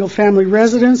proposed single-family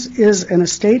residence is an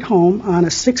estate home on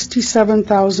a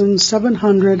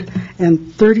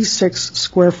 67,736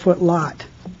 square foot lot.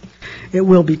 It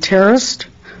will be terraced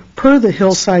per the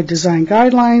hillside design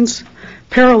guidelines,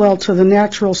 parallel to the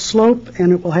natural slope,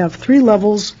 and it will have 3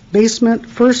 levels: basement,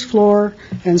 first floor,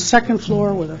 and second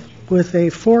floor with a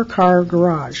 4-car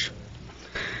garage.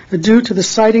 Due to the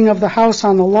siting of the house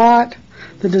on the lot,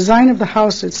 the design of the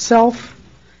house itself,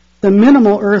 the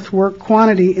minimal earthwork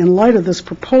quantity in light of this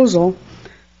proposal,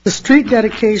 the street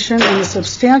dedication, and the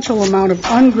substantial amount of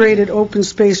ungraded open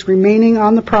space remaining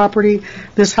on the property,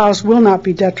 this house will not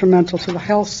be detrimental to the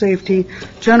health, safety,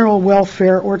 general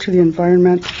welfare, or to the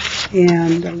environment.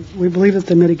 And we believe that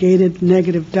the mitigated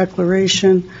negative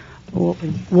declaration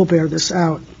will bear this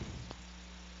out.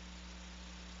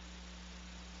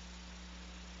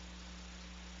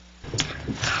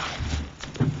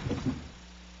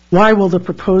 Why will the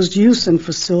proposed use and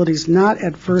facilities not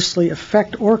adversely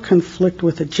affect or conflict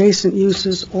with adjacent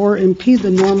uses or impede the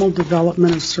normal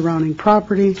development of surrounding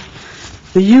property?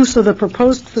 The use of the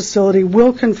proposed facility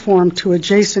will conform to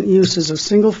adjacent uses of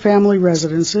single-family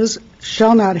residences,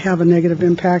 shall not have a negative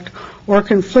impact or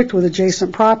conflict with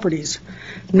adjacent properties.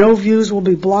 No views will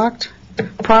be blocked.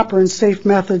 Proper and safe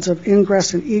methods of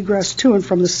ingress and egress to and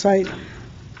from the site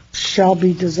shall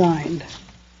be designed.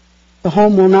 The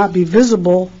home will not be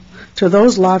visible to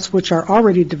those lots which are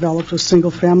already developed with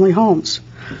single-family homes.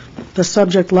 The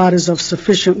subject lot is of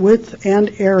sufficient width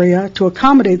and area to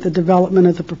accommodate the development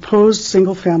of the proposed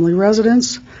single-family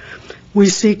residence. We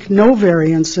seek no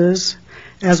variances,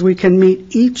 as we can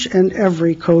meet each and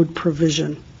every code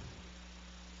provision.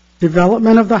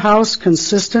 Development of the house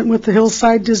consistent with the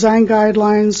hillside design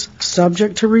guidelines,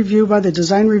 subject to review by the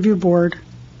Design Review Board,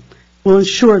 will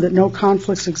ensure that no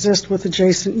conflicts exist with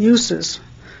adjacent uses.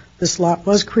 This lot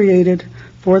was created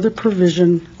for the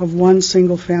provision of one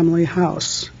single-family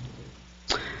house.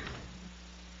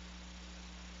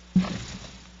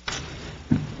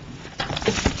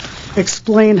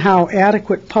 Explain how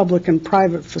adequate public and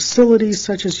private facilities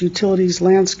such as utilities,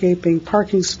 landscaping,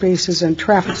 parking spaces, and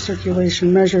traffic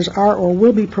circulation measures are or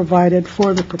will be provided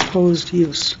for the proposed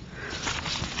use.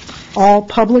 All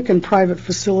public and private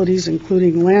facilities,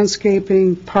 including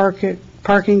landscaping, parking,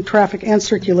 traffic, and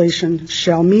circulation,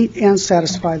 shall meet and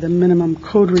satisfy the minimum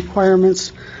code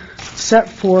requirements set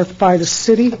forth by the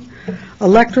city.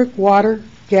 Electric, water,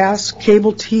 gas,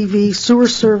 cable TV, sewer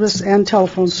service, and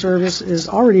telephone service is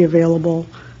already available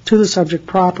to the subject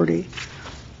property.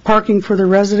 Parking for the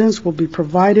residents will be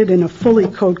provided in a fully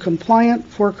code-compliant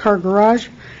 4-car garage.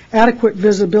 Adequate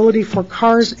visibility for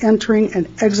cars entering and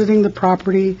exiting the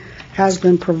property has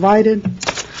been provided.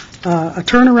 A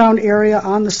turnaround area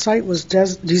on the site was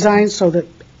designed so that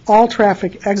all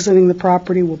traffic exiting the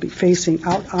property will be facing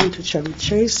out onto Chevy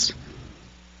Chase.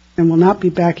 and will not be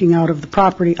backing out of the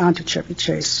property onto Chevy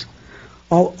Chase.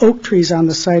 All oak trees on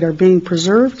the site are being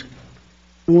preserved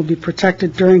and will be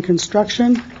protected during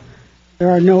construction.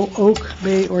 There are no oak,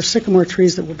 bay, or sycamore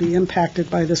trees that will be impacted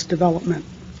by this development.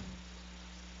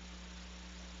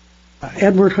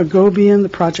 Edward Hagobian, the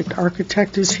project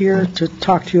architect, is here to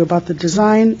talk to you about the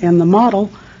design and the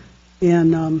model,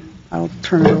 and I'll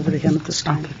turn it over to him at this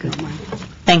time, if you don't mind.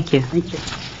 Thank you. Thank you.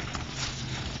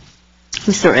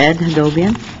 Mr. Ed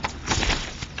Hagobian.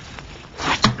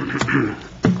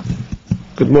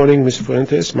 Good morning, Ms.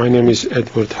 Fuentes. My name is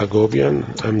Edward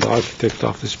Hagobian. I'm the architect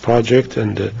of this project,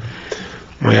 and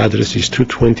my address is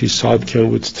 220 South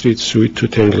Kenwood Street, Suite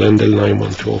 210, Glendale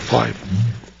 91205.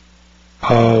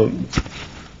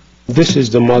 This is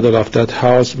the model of that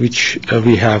house, which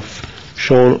we have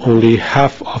shown only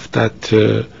half of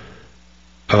that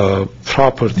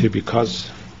property because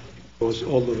it goes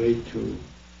all the way to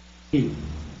here.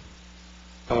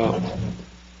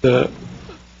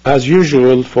 As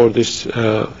usual for this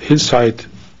hillside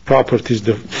properties,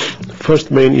 the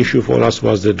first main issue for us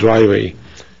was the driveway.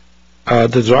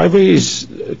 The driveway is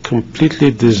completely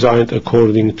designed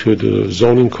according to the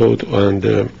zoning code,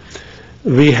 and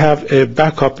we have a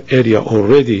backup area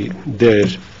already there,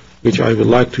 which I would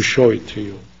like to show it to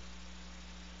you.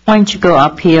 Why don't you go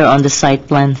up here on the site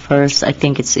plan first? I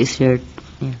think it's easier.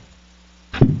 Yeah.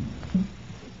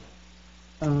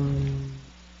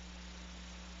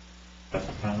 That's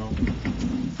the panel,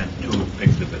 and two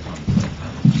exhibits on the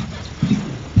panel.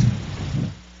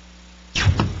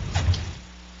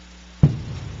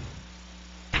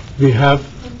 We have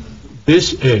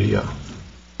this area,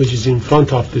 which is in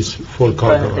front of this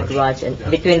four-car Front of the garage. garage, and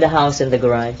between the house and the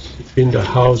garage. Between the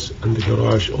house and the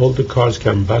garage, all the cars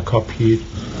can back up here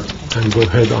and go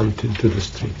head on to the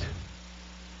street.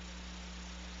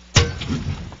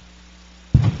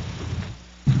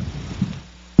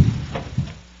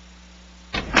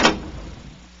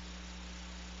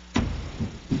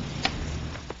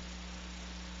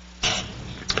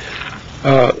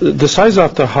 The size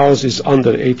of the house is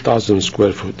under 8,000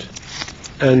 square foot,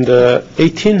 and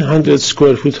 1,800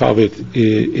 square foot of it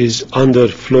is under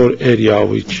floor area,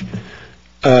 which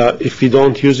if we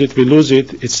don't use it, we lose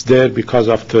it. It's there because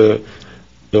of the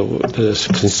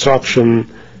construction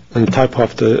and type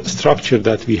of the structure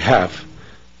that we have.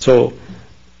 So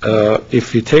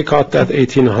if we take out that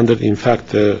 1,800, in fact,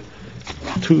 the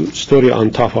two-story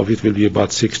on top of it will be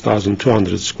about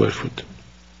 6,200 square foot.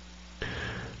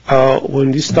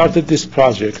 When we started this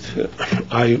project,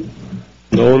 the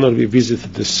owner, we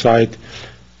visited the site.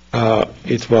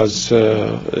 It was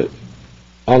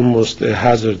almost a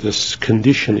hazardous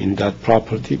condition in that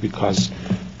property because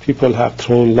people have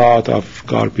thrown a lot of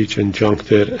garbage and junk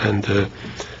there, and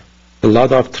a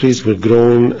lot of trees were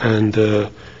grown, and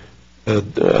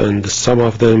some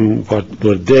of them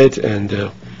were dead,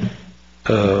 and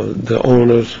the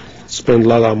owner spent a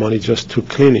lot of money just to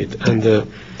clean it. And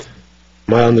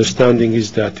my understanding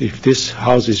is that if this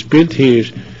house is built here,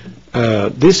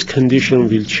 this condition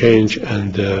will change,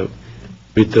 and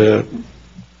with the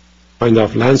kind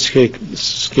of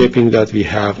landscaping that we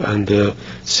have and the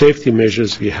safety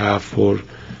measures we have for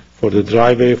the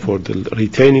driveway, for the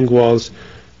retaining walls,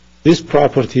 this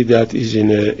property that is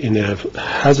in a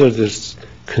hazardous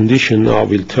condition now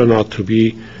will turn out to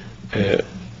be a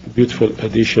beautiful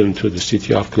addition to the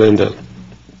city of Glendale.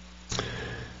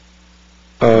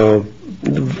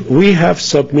 We have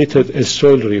submitted a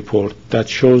soil report that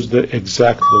shows the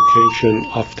exact location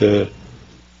of the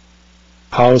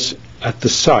house at the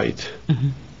site.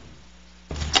 Mm-hmm.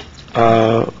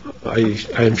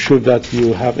 I am sure that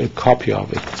you have a copy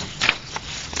of it.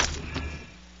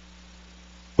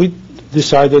 We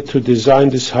decided to design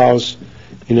this house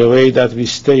in a way that we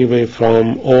stay away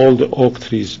from all the oak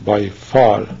trees by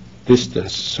far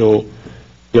distance, so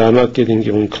we are not getting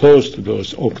even close to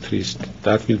those oak trees.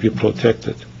 That will be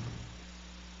protected.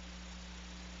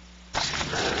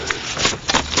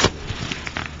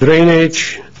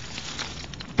 Drainage,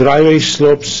 driveway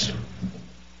slopes,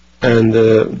 and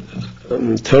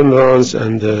turnarounds,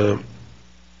 and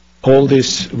all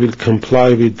this will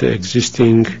comply with the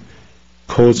existing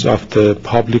codes of the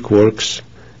public works,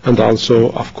 and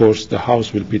also, of course, the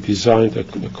house will be designed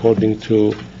according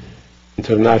to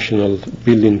international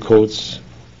building codes.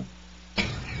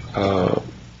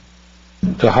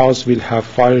 The house will have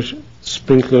fire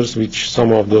sprinklers, which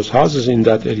some of those houses in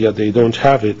that area, they don't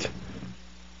have it.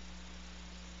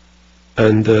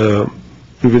 And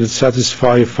we will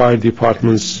satisfy fire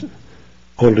department's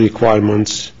all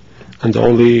requirements, and the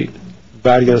only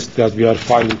variance that we are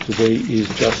filing today is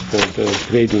just for the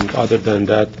grading. Other than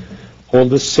that, all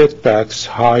the setbacks,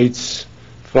 heights,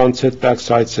 front setback,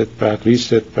 side setback, rear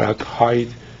setback, height,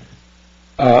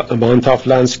 amount of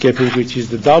landscaping, which is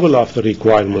the double of the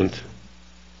requirement.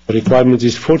 The requirement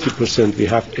is 40%. We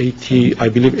have 80, I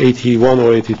believe 81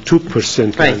 or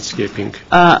 82% Right. landscaping.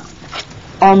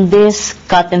 On this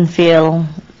cut and fill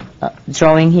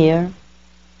drawing here,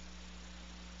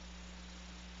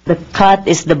 the cut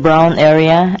is the brown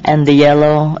area and the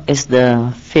yellow is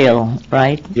the fill,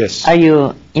 right? Yes. Are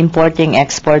you importing,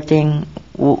 exporting?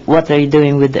 What are you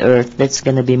doing with the earth that's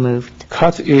going to be moved?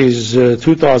 Cut is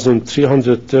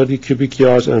 2,330 cubic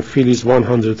yards and fill is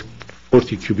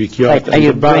 140 cubic yards. Right. Are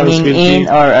you bringing in,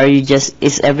 or are you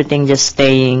is everything just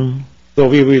staying? So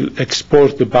we will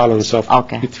export the balance of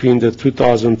Okay. between the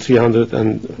 2,300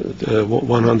 and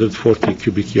 140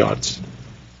 cubic yards.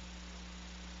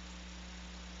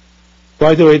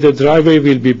 By the way, the driveway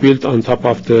will be built on top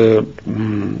of the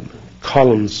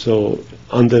columns, so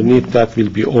underneath that will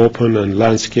be open and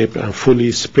landscaped and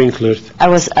fully sprinklered. I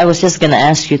was just going to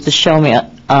ask you to show me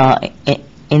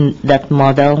in that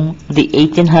model the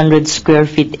 1,800 square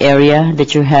feet area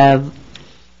that you have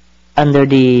under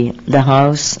the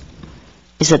house.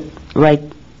 Is that right?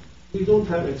 We don't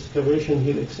have excavation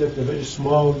here except a very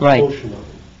small Right. portion of it.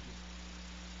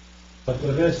 But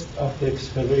the rest of the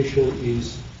excavation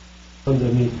is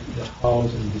underneath the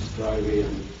house and this driveway.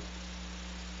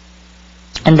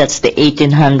 And that's the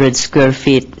 1,800 square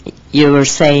feet. You were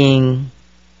saying,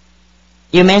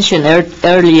 you mentioned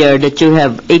earlier that you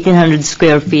have 1,800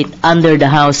 square feet under the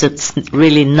house that's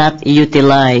really not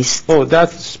utilized. Oh,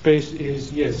 that space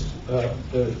is, yes,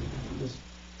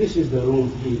 this is the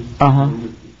room here. Uh-huh.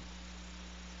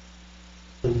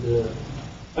 And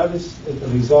that is the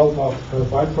result of a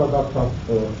byproduct of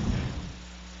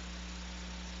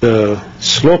the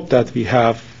slope that we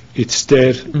have. It's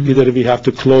there. Either we have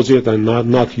to close it and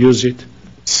not use it.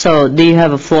 So do you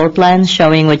have a floor plan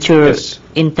showing what your Yes.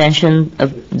 intention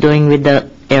of doing with the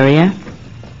area?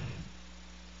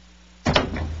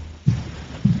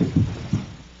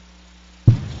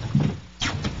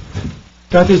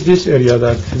 That is this area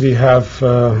that we have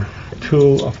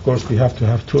two, of course, we have to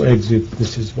have two exits.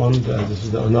 This is one, and this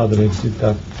is another exit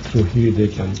that through here they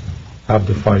can have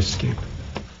the fire escape.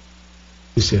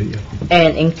 This area.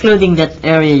 And including that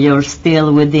area, you're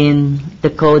still within the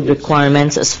code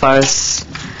requirements as far as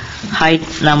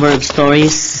height, number of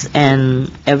stories, and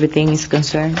everything is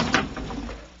concerned?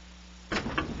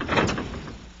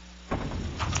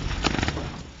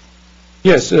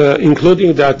 Yes,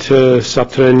 including that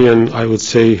subterranean, I would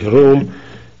say, room,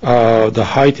 the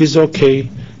height is okay.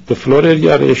 The floor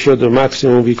area ratio, the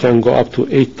maximum we can go up to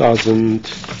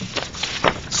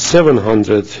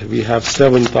 8,700. We have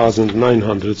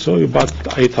 7,900, so about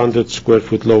 800 square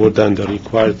foot lower than the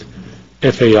required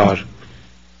FAR.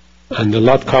 And the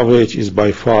lot coverage is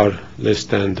by far less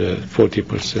than the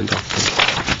 40% of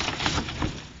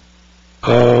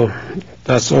it.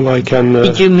 That's all I can...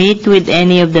 Did you meet with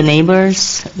any of the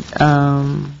neighbors?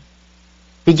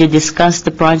 Did you discuss the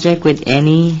project with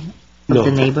any of the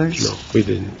neighbors? No, we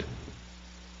didn't.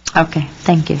 Okay,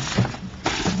 thank you.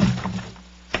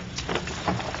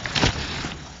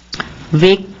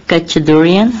 Vic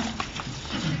Kachadurian.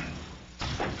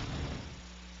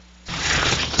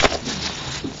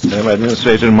 Madam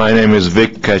Administrator, my name is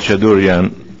Vic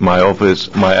Kachadurian. My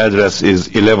address is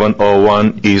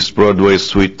 1101 East Broadway,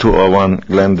 Suite 201,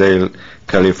 Glendale,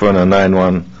 California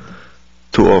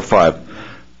 91205.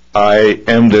 I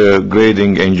am the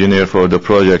grading engineer for the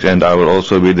project, and I will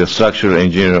also be the structural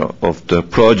engineer of the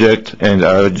project. And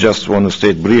I just want to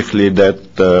state briefly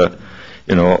that,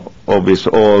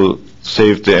 obviously all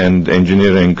safety and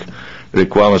engineering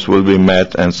requirements will be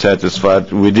met and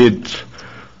satisfied. We did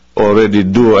already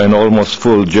do an almost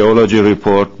full geology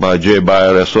report by J.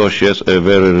 Bayer Associates, a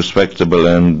very respectable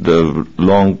and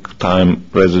long-time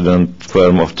resident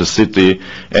firm of the city,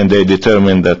 and they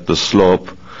determined that the slope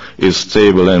is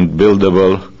stable and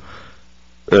buildable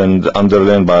and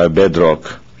underlain by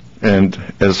bedrock. And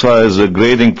as far as the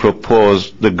grading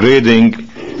proposed, the grading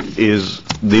is,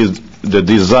 the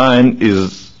design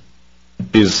is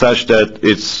such that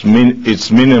it's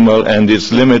minimal and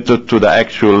it's limited to the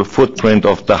actual footprint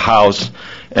of the house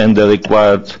and the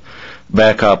required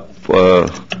backup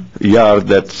yard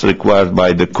that's required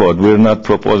by the code. We're not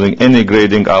proposing any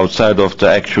grading outside of the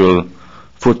actual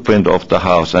footprint of the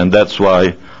house, and that's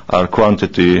why our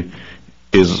quantity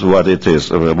is what it is,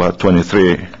 about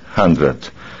 2,300.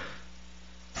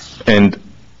 And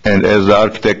as the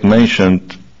architect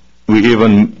mentioned, we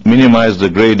even minimize the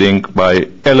grading by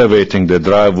elevating the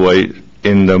driveway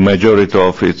in the majority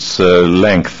of its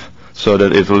length, so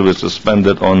that it will be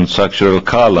suspended on structural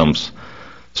columns,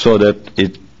 so that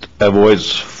it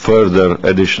avoids further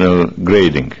additional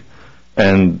grading.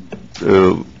 And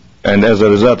as a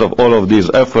result of all of these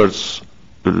efforts,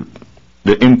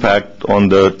 the impact on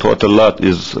the total lot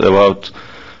is about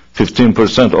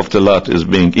 15% of the lot is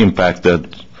being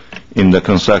impacted in the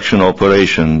construction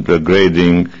operation, the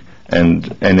grading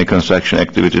and any construction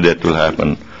activity that will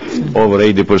happen. Over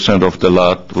 80% of the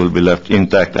lot will be left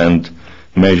intact, and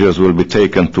measures will be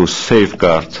taken to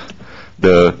safeguard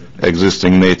the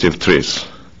existing native trees.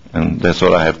 And that's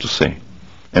all I have to say.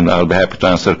 And I'll be happy to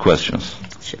answer questions.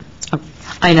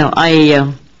 I know.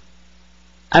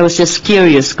 I was just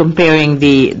curious comparing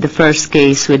the first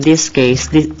case with this case.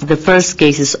 The first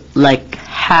case is like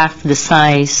half the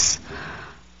size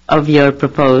of your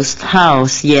proposed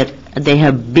house, yet they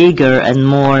have bigger and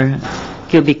more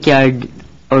cubic yard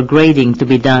or grading to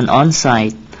be done on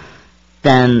site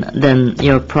than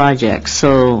your project.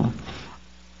 So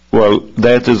well,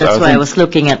 that's why I was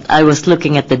looking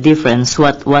at the difference.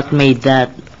 What made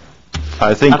that?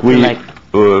 I think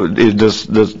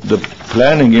the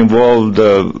planning involved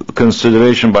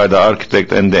consideration by the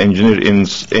architect and the engineer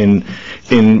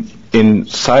in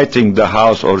siting the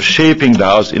house or shaping the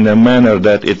house in a manner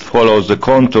that it follows the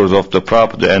contours of the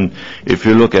property. And if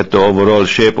you look at the overall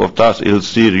shape of the house, you'll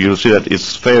see that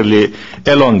it's fairly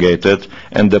elongated,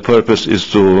 and the purpose is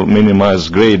to minimize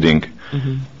grading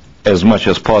as much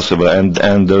as possible.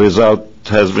 And the result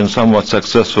has been somewhat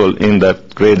successful in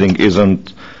that grading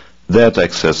isn't that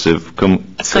excessive.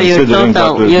 So your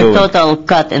total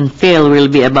cut and fill will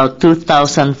be about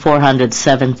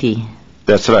 2,470.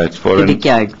 That's right, for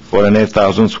an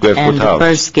 8,000 square foot house. And the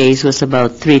first case was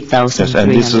about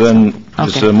 3,300. Yes, and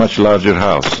this is a much larger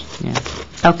house. Yeah.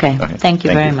 Okay, thank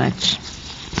you very much.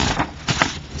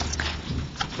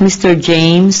 Mr.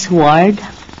 James Ward.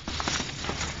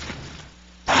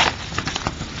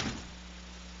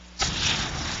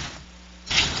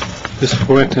 This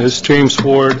is James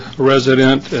Ward,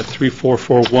 resident at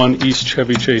 3441 East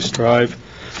Chevy Chase Drive.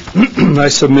 I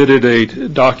submitted a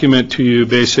document to you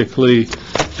basically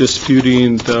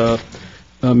disputing the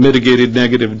mitigated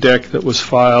negative deck that was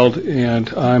filed, and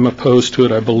I'm opposed to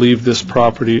it. I believe this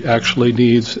property actually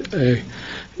needs a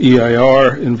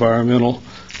EIR, environmental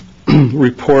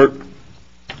report,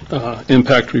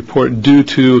 impact report, due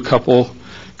to a couple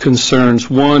concerns.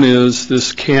 One is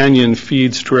this canyon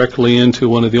feeds directly into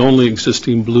one of the only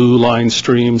existing blue line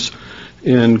streams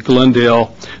in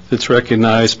Glendale that's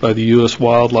recognized by the U.S.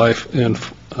 Wildlife and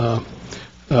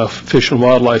Fish and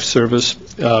Wildlife Service,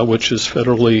 which is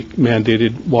federally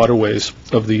mandated waterways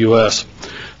of the U.S.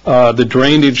 The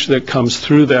drainage that comes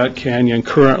through that canyon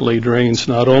currently drains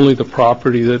not only the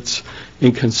property that's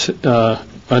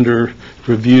under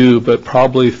review, but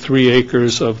probably 3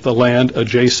 acres of the land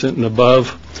adjacent and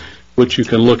above, which you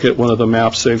can look at one of the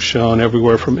maps they've shown,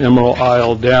 everywhere from Emerald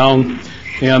Isle down,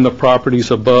 and the properties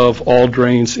above all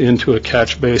drains into a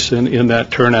catch basin in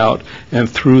that turnout and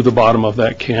through the bottom of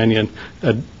that canyon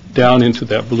down into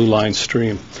that blue line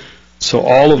stream. So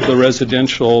all of the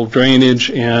residential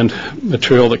drainage and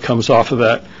material that comes off of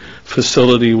that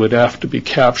facility would have to be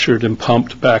captured and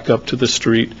pumped back up to the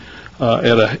street at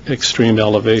an extreme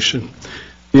elevation.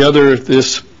 The other,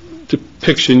 this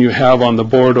depiction you have on the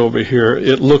board over here,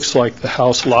 it looks like the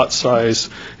house lot size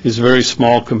is very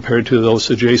small compared to those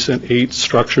adjacent 8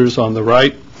 structures on the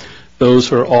right.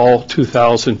 Those are all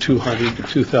 2,200 to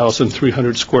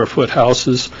 2,300 square foot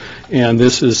houses, and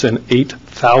this is an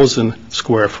 8,000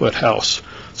 square foot house,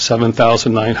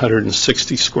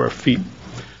 7,960 square feet.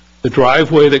 The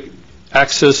driveway that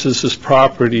accesses this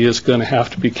property is going to have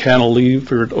to be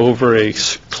cantilevered over a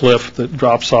cliff that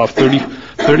drops off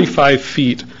 35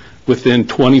 feet within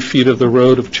 20 feet of the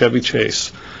road of Chevy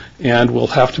Chase, and will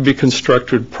have to be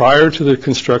constructed prior to the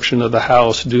construction of the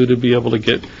house due to be able to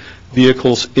get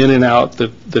vehicles in and out,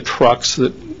 the trucks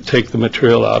that take the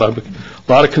material out. A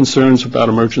lot of concerns about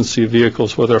emergency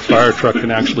vehicles, whether a fire truck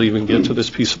can actually even get to this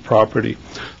piece of property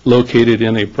located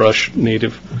in a brush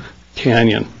native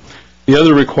canyon. The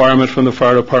other requirement from the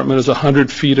fire department is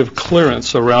 100 feet of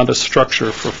clearance around a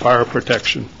structure for fire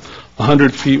protection.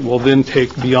 100 feet will then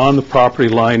take beyond the property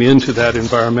line into that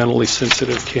environmentally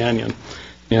sensitive canyon.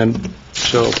 And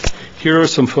so here are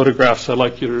some photographs I'd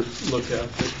like you to look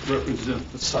at that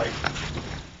represent the site.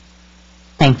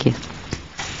 Thank you.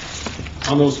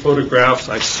 On those photographs,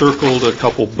 I circled a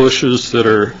couple bushes that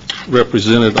are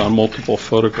represented on multiple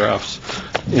photographs.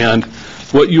 And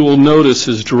what you will notice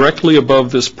is directly above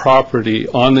this property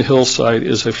on the hillside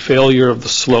is a failure of the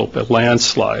slope, a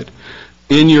landslide.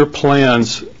 In your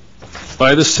plans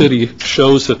by the city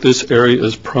shows that this area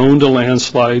is prone to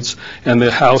landslides, and the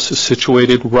house is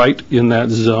situated right in that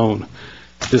zone.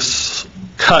 This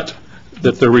cut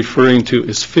that they're referring to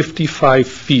is 55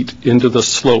 feet into the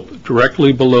slope,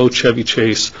 directly below Chevy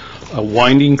Chase, a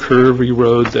winding, curvy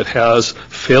road that has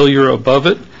failure above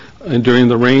it and during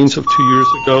the rains of 2 years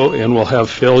ago, and will have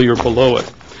failure below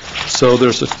it. So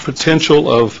there's a potential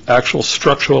of actual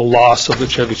structural loss of the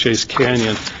Chevy Chase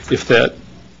Canyon if that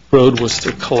road was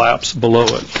to collapse below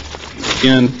it,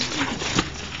 again,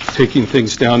 taking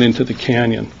things down into the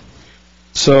canyon.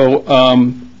 So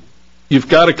you've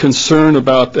got a concern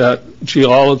about that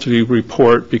geology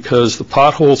report because the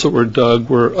potholes that were dug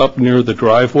were up near the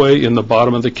driveway in the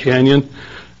bottom of the canyon.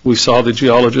 We saw the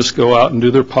geologists go out and do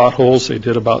their potholes. They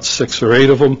did about 6 or 8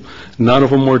 of them. None of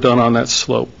them were done on that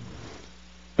slope.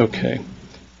 Okay.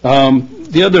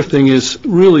 The other thing is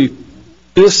really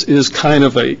this is kind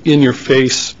of a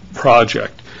in-your-face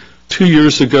project. 2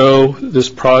 years ago, this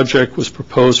project was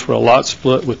proposed for a lot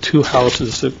split with 2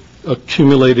 houses that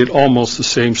accumulated almost the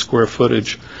same square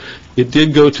footage. It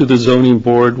did go to the zoning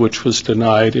board, which was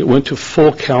denied. It went to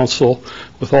full council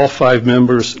with all 5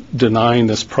 members denying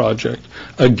this project.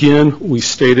 Again, we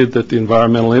stated that the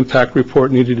environmental impact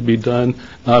report needed to be done,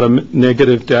 not a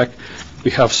negative deck.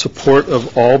 We have support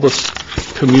of all the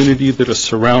community that is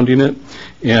surrounding it,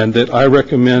 and that I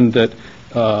recommend that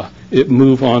it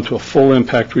move on to a full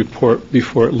impact report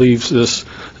before it leaves this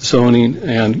zoning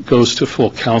and goes to full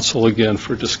council again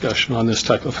for discussion on this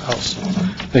type of house.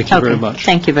 Thank you very much.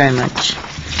 Thank you very much.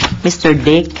 Mr.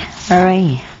 Dick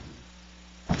Murray.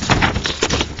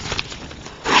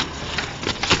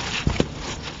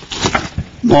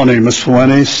 Morning, Ms.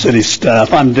 Fuentes, city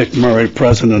staff. I'm Dick Murray,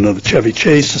 president of the Chevy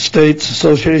Chase Estates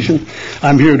Association.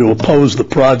 I'm here to oppose the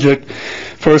project.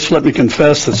 First, let me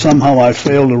confess that somehow I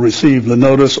failed to receive the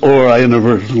notice or I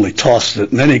inadvertently tossed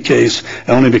it. In any case,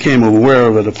 I only became aware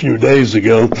of it a few days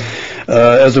ago.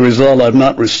 As a result, I've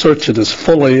not researched it as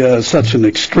fully as such an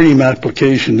extreme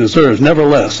application deserves.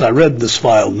 Nevertheless, I read this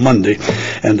file Monday,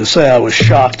 and to say I was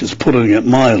shocked is putting it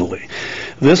mildly.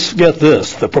 Get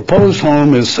this, the proposed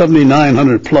home is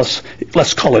 7,900 plus,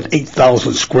 let's call it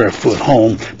 8,000 square foot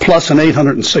home, plus an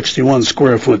 861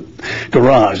 square foot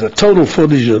garage, a total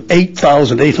footage of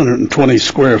 8,820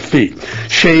 square feet,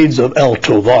 shades of El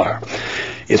Tovar.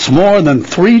 It's more than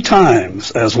 3 times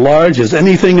as large as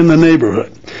anything in the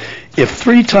neighborhood. If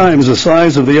 3 times the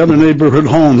size of the other neighborhood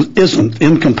homes isn't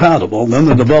incompatible, then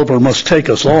the developer must take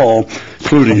us all,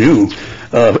 including you,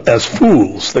 as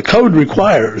fools. The code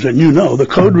requires, and you know, the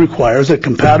code requires that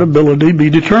compatibility be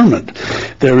determined.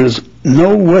 There is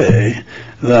no way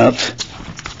that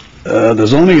the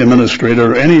zoning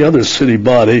administrator or any other city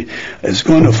body is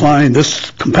going to find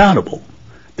this compatible.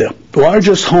 The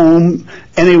largest home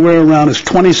anywhere around is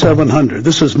 2,700.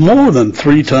 This is more than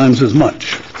 3 times as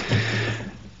much.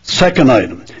 Second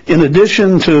item, in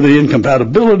addition to the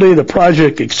incompatibility, the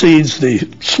project exceeds the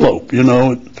slope. You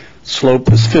know, slope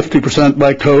is 50%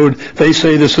 by code. They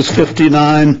say this is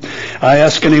 59. I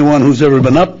ask anyone who's ever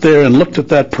been up there and looked at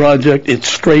that project, it's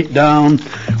straight down.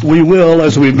 We will,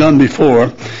 as we've done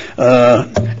before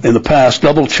in the past,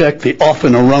 double check the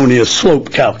often erroneous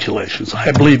slope calculations.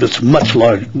 I believe it's much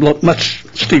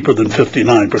steeper than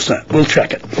 59%. We'll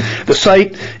check it. The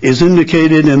site is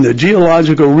indicated in the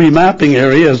geological remapping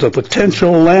area as a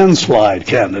potential landslide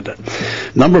candidate.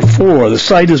 Number 4, the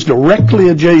site is directly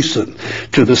adjacent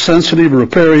to the sensitive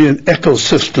riparian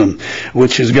ecosystem,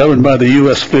 which is governed by the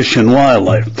U.S. Fish and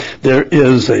Wildlife. There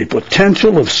is a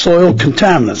potential of soil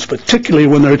contaminants, particularly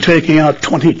when they're taking out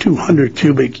 2,200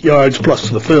 cubic yards plus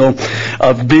the fill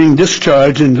of being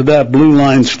discharged into that blue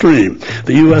line stream.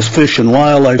 The U.S. Fish and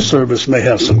Wildlife Service may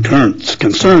have some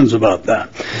concerns about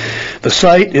that. The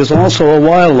site is also a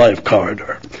wildlife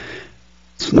corridor.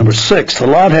 Number 6, the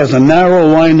lot has a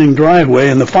narrow winding driveway,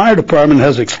 and the fire department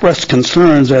has expressed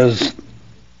concerns as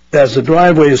the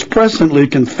driveway is presently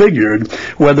configured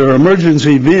whether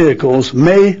emergency vehicles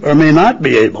may or may not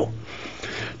be able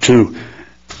to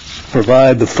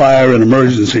provide the fire and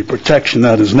emergency protection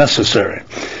that is necessary.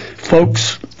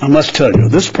 Folks, I must tell you,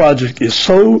 this project is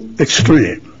so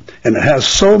extreme and it has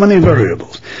so many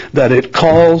variables that it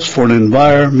calls for an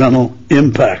environmental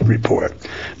impact report,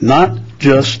 not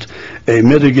just a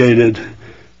mitigated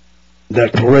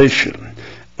declaration.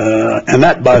 And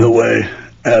that, by the way,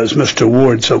 as Mr.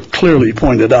 Ward so clearly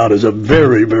pointed out, is a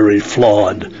very, very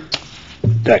flawed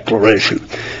declaration.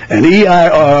 An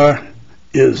EIR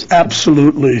is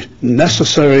absolutely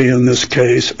necessary in this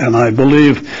case, and I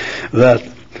believe that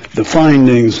the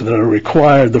findings that are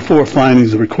required, the 4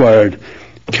 findings required,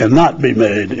 cannot be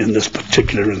made in this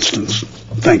particular instance.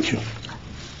 Thank you.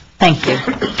 Thank you.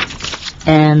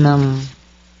 And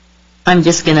I'm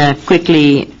just going to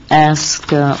quickly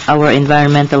ask our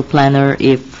environmental planner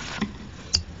if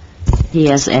he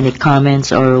has any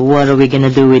comments, or what are we going to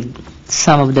do with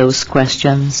some of those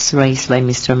questions raised by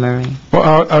Mr. Murray?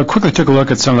 Well, I quickly took a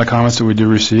look at some of the comments that we do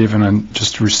receive, and I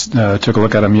just took a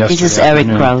look at them yesterday. This is Eric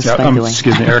afternoon. Krause, by the way.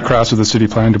 Excuse me, Eric Krause with the City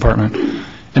Planning Department.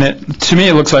 And to me,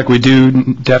 it looks like we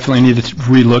do definitely need to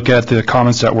relook at the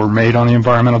comments that were made on the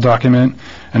environmental document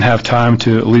and have time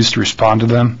to at least respond to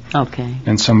them Okay.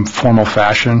 in some formal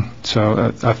fashion.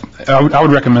 So I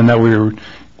would recommend that we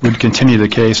would continue the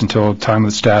case until time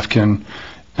that staff can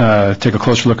take a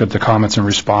closer look at the comments and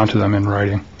respond to them in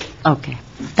writing. Okay.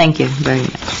 Thank you very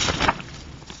much.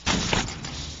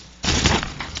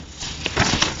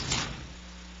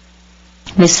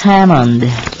 Ms. Hammond,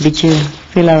 did you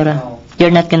fill out a... You're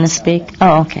not going to speak?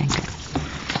 Oh, okay. Good.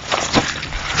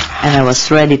 And I was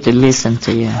ready to listen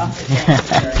to you.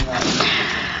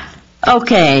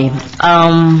 Okay.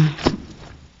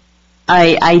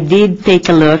 I did take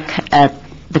a look at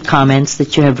the comments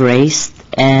that you have raised,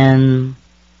 and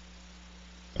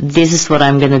this is what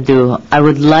I'm going to do. I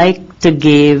would like to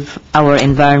give our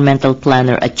environmental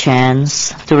planner a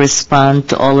chance to respond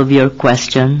to all of your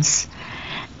questions,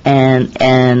 and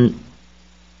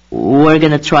we're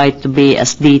going to try to be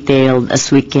as detailed as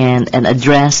we can and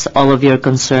address all of your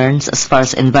concerns as far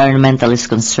as environmental is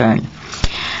concerned.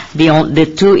 The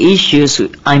two issues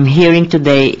I'm hearing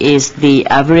today is the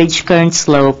average current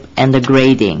slope and the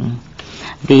grading,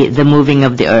 the moving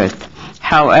of the earth.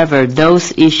 However,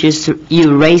 those issues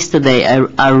you raised today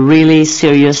are really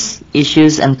serious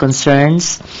issues and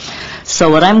concerns. So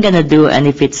what I'm going to do, and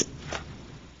if it's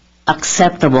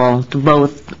acceptable to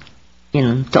both,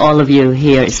 to all of you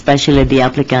here, especially the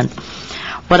applicant,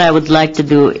 what I would like to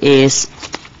do is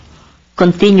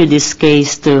continue this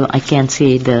case to, I can't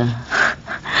see the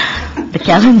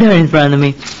calendar in front of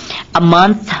me, a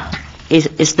month.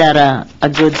 Is that a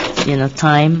good,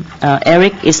 time?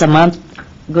 Eric, is a month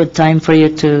good time for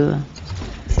you to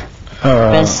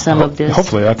address some of this?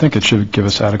 Hopefully. I think it should give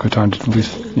us adequate time to at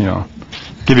least,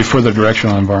 give you further direction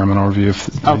on environmental review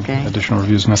if Okay. additional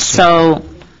review is necessary. So,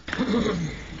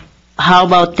 how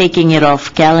about taking it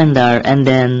off calendar and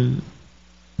then,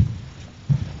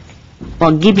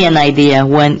 give me an idea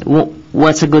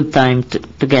what's a good time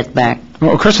to get back?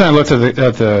 Well, Chris and I looked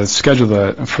at the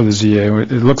schedule for the ZA.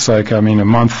 It looks like, a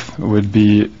month would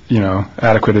be,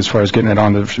 adequate as far as getting it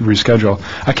on the reschedule.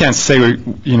 I can't say,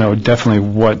 definitely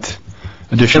what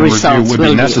additional review would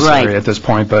be necessary at this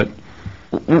point, but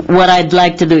what I'd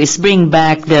like to do is bring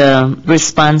back the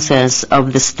responses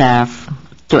of the staff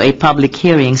to a public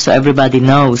hearing so everybody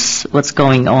knows what's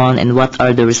going on and what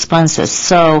are the responses.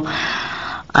 So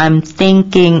I'm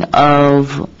thinking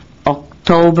of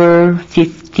October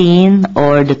 15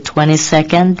 or the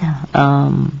 22nd.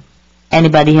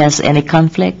 Anybody has any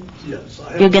conflict? Yes.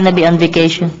 You're going to be on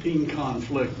vacation? 15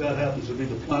 conflict. That happens to be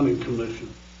the Planning Commission.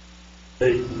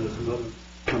 There's another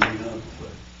coming up.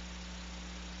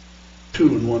 2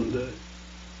 in 1 day.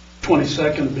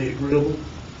 22nd be agreeable?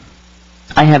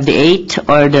 I have the 8th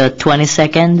or the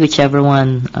 22nd, whichever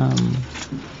one.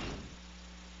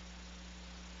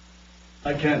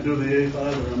 I can't do the 8th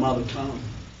either. I'm out of town.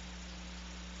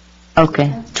 Okay,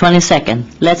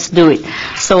 22nd. Let's do it.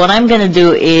 So what I'm going to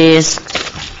do is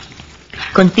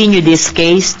continue this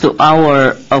case to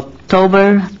our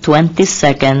October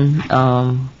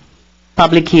 22nd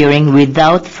public hearing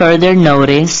without further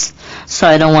notice. So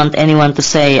I don't want anyone to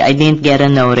say I didn't get a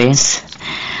notice.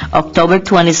 October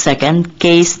 22nd,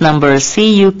 case number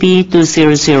CUP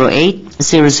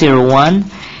 2008-001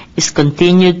 is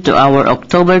continued to our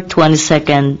October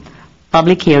 22nd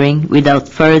public hearing without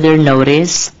further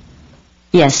notice.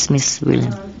 Yes, Ms.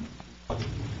 Williams.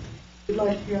 We'd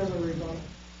like to hear the rebuttal.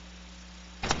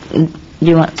 Do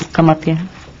you want to come up here?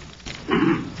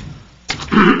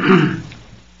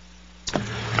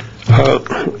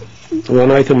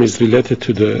 One item is related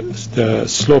to the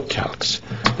slope calcs.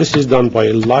 This is done by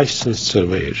a licensed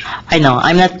surveyor. I know.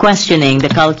 I'm not questioning the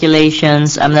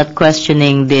calculations. I'm not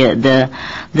questioning the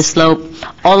slope.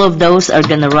 All of those are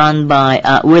going to run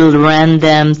by, we'll run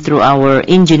them through our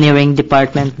engineering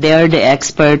department. They're the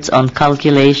experts on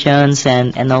calculations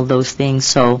and all those things.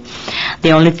 So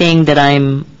the only thing that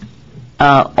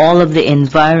all of the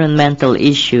environmental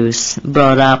issues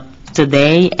brought up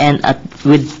today and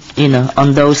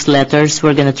on those letters,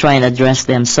 we're going to try and address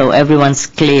them so everyone's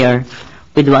clear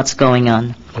with what's going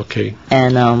on. Okay.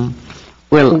 And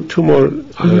we'll... Two more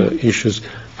issues.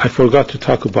 I forgot to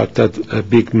talk about that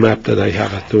big map that I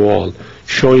have at the wall,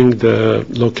 showing the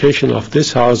location of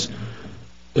this house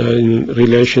in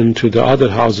relation to the other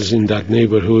houses in that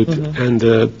neighborhood, and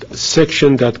the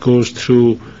section that goes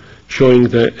through showing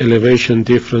the elevation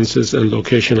differences and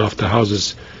location of the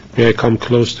houses May I come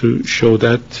close to show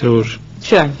that, or?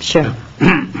 Sure, sure.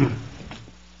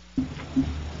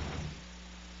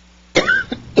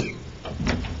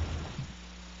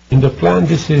 In the plan,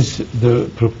 this is the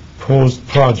proposed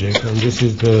project, and this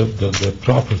is the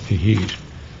property here.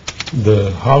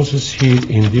 The houses here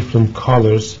in different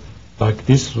colors, like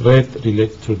this red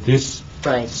relates to this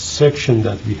section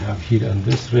that we have here, and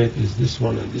this red is this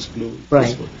one, and this blue is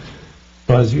this one.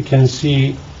 So as you can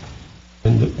see,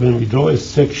 when we draw a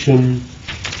section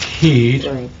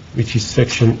here, which is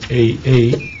section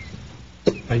AA,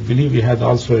 I believe we had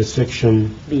also a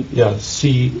section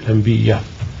C and B,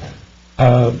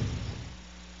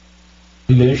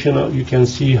 relation, you can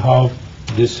see how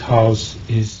this house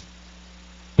is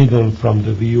hidden from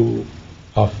the view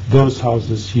of those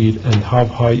houses here, and how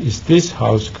high is this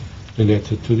house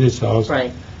related to this house.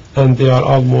 And they are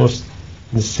almost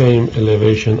the same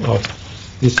elevation of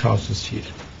these houses here.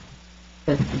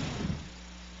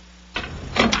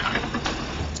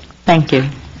 Thank you.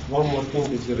 One more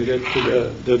thing is related to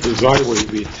the driveway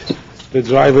width. The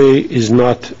driveway is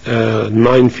not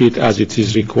 9 feet as it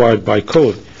is required by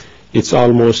code. It's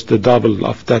almost the double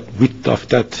of that width of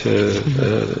that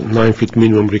 9 feet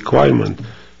minimum requirement.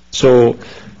 So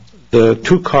the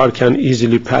two cars can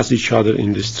easily pass each other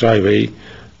in this driveway.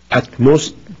 At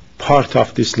most part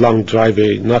of this long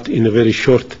driveway, not in a very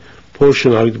short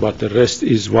portion of it, but the rest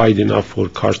is wide enough for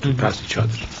cars to pass each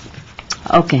other.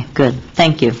 Okay, good.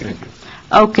 Thank you.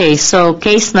 Okay, so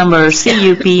case number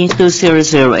CUP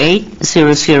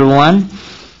 2008-001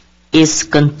 is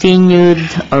continued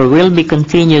or will be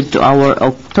continued to our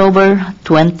October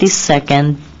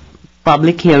 22nd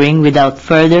public hearing without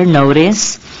further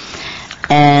notice,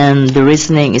 and the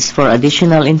reasoning is for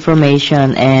additional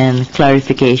information and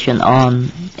clarification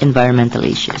on environmental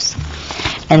issues.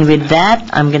 And with that,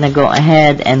 I'm going to go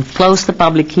ahead and close the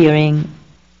public hearing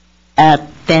at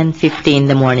 10:50 in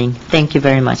the morning. Thank you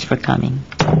very much for coming.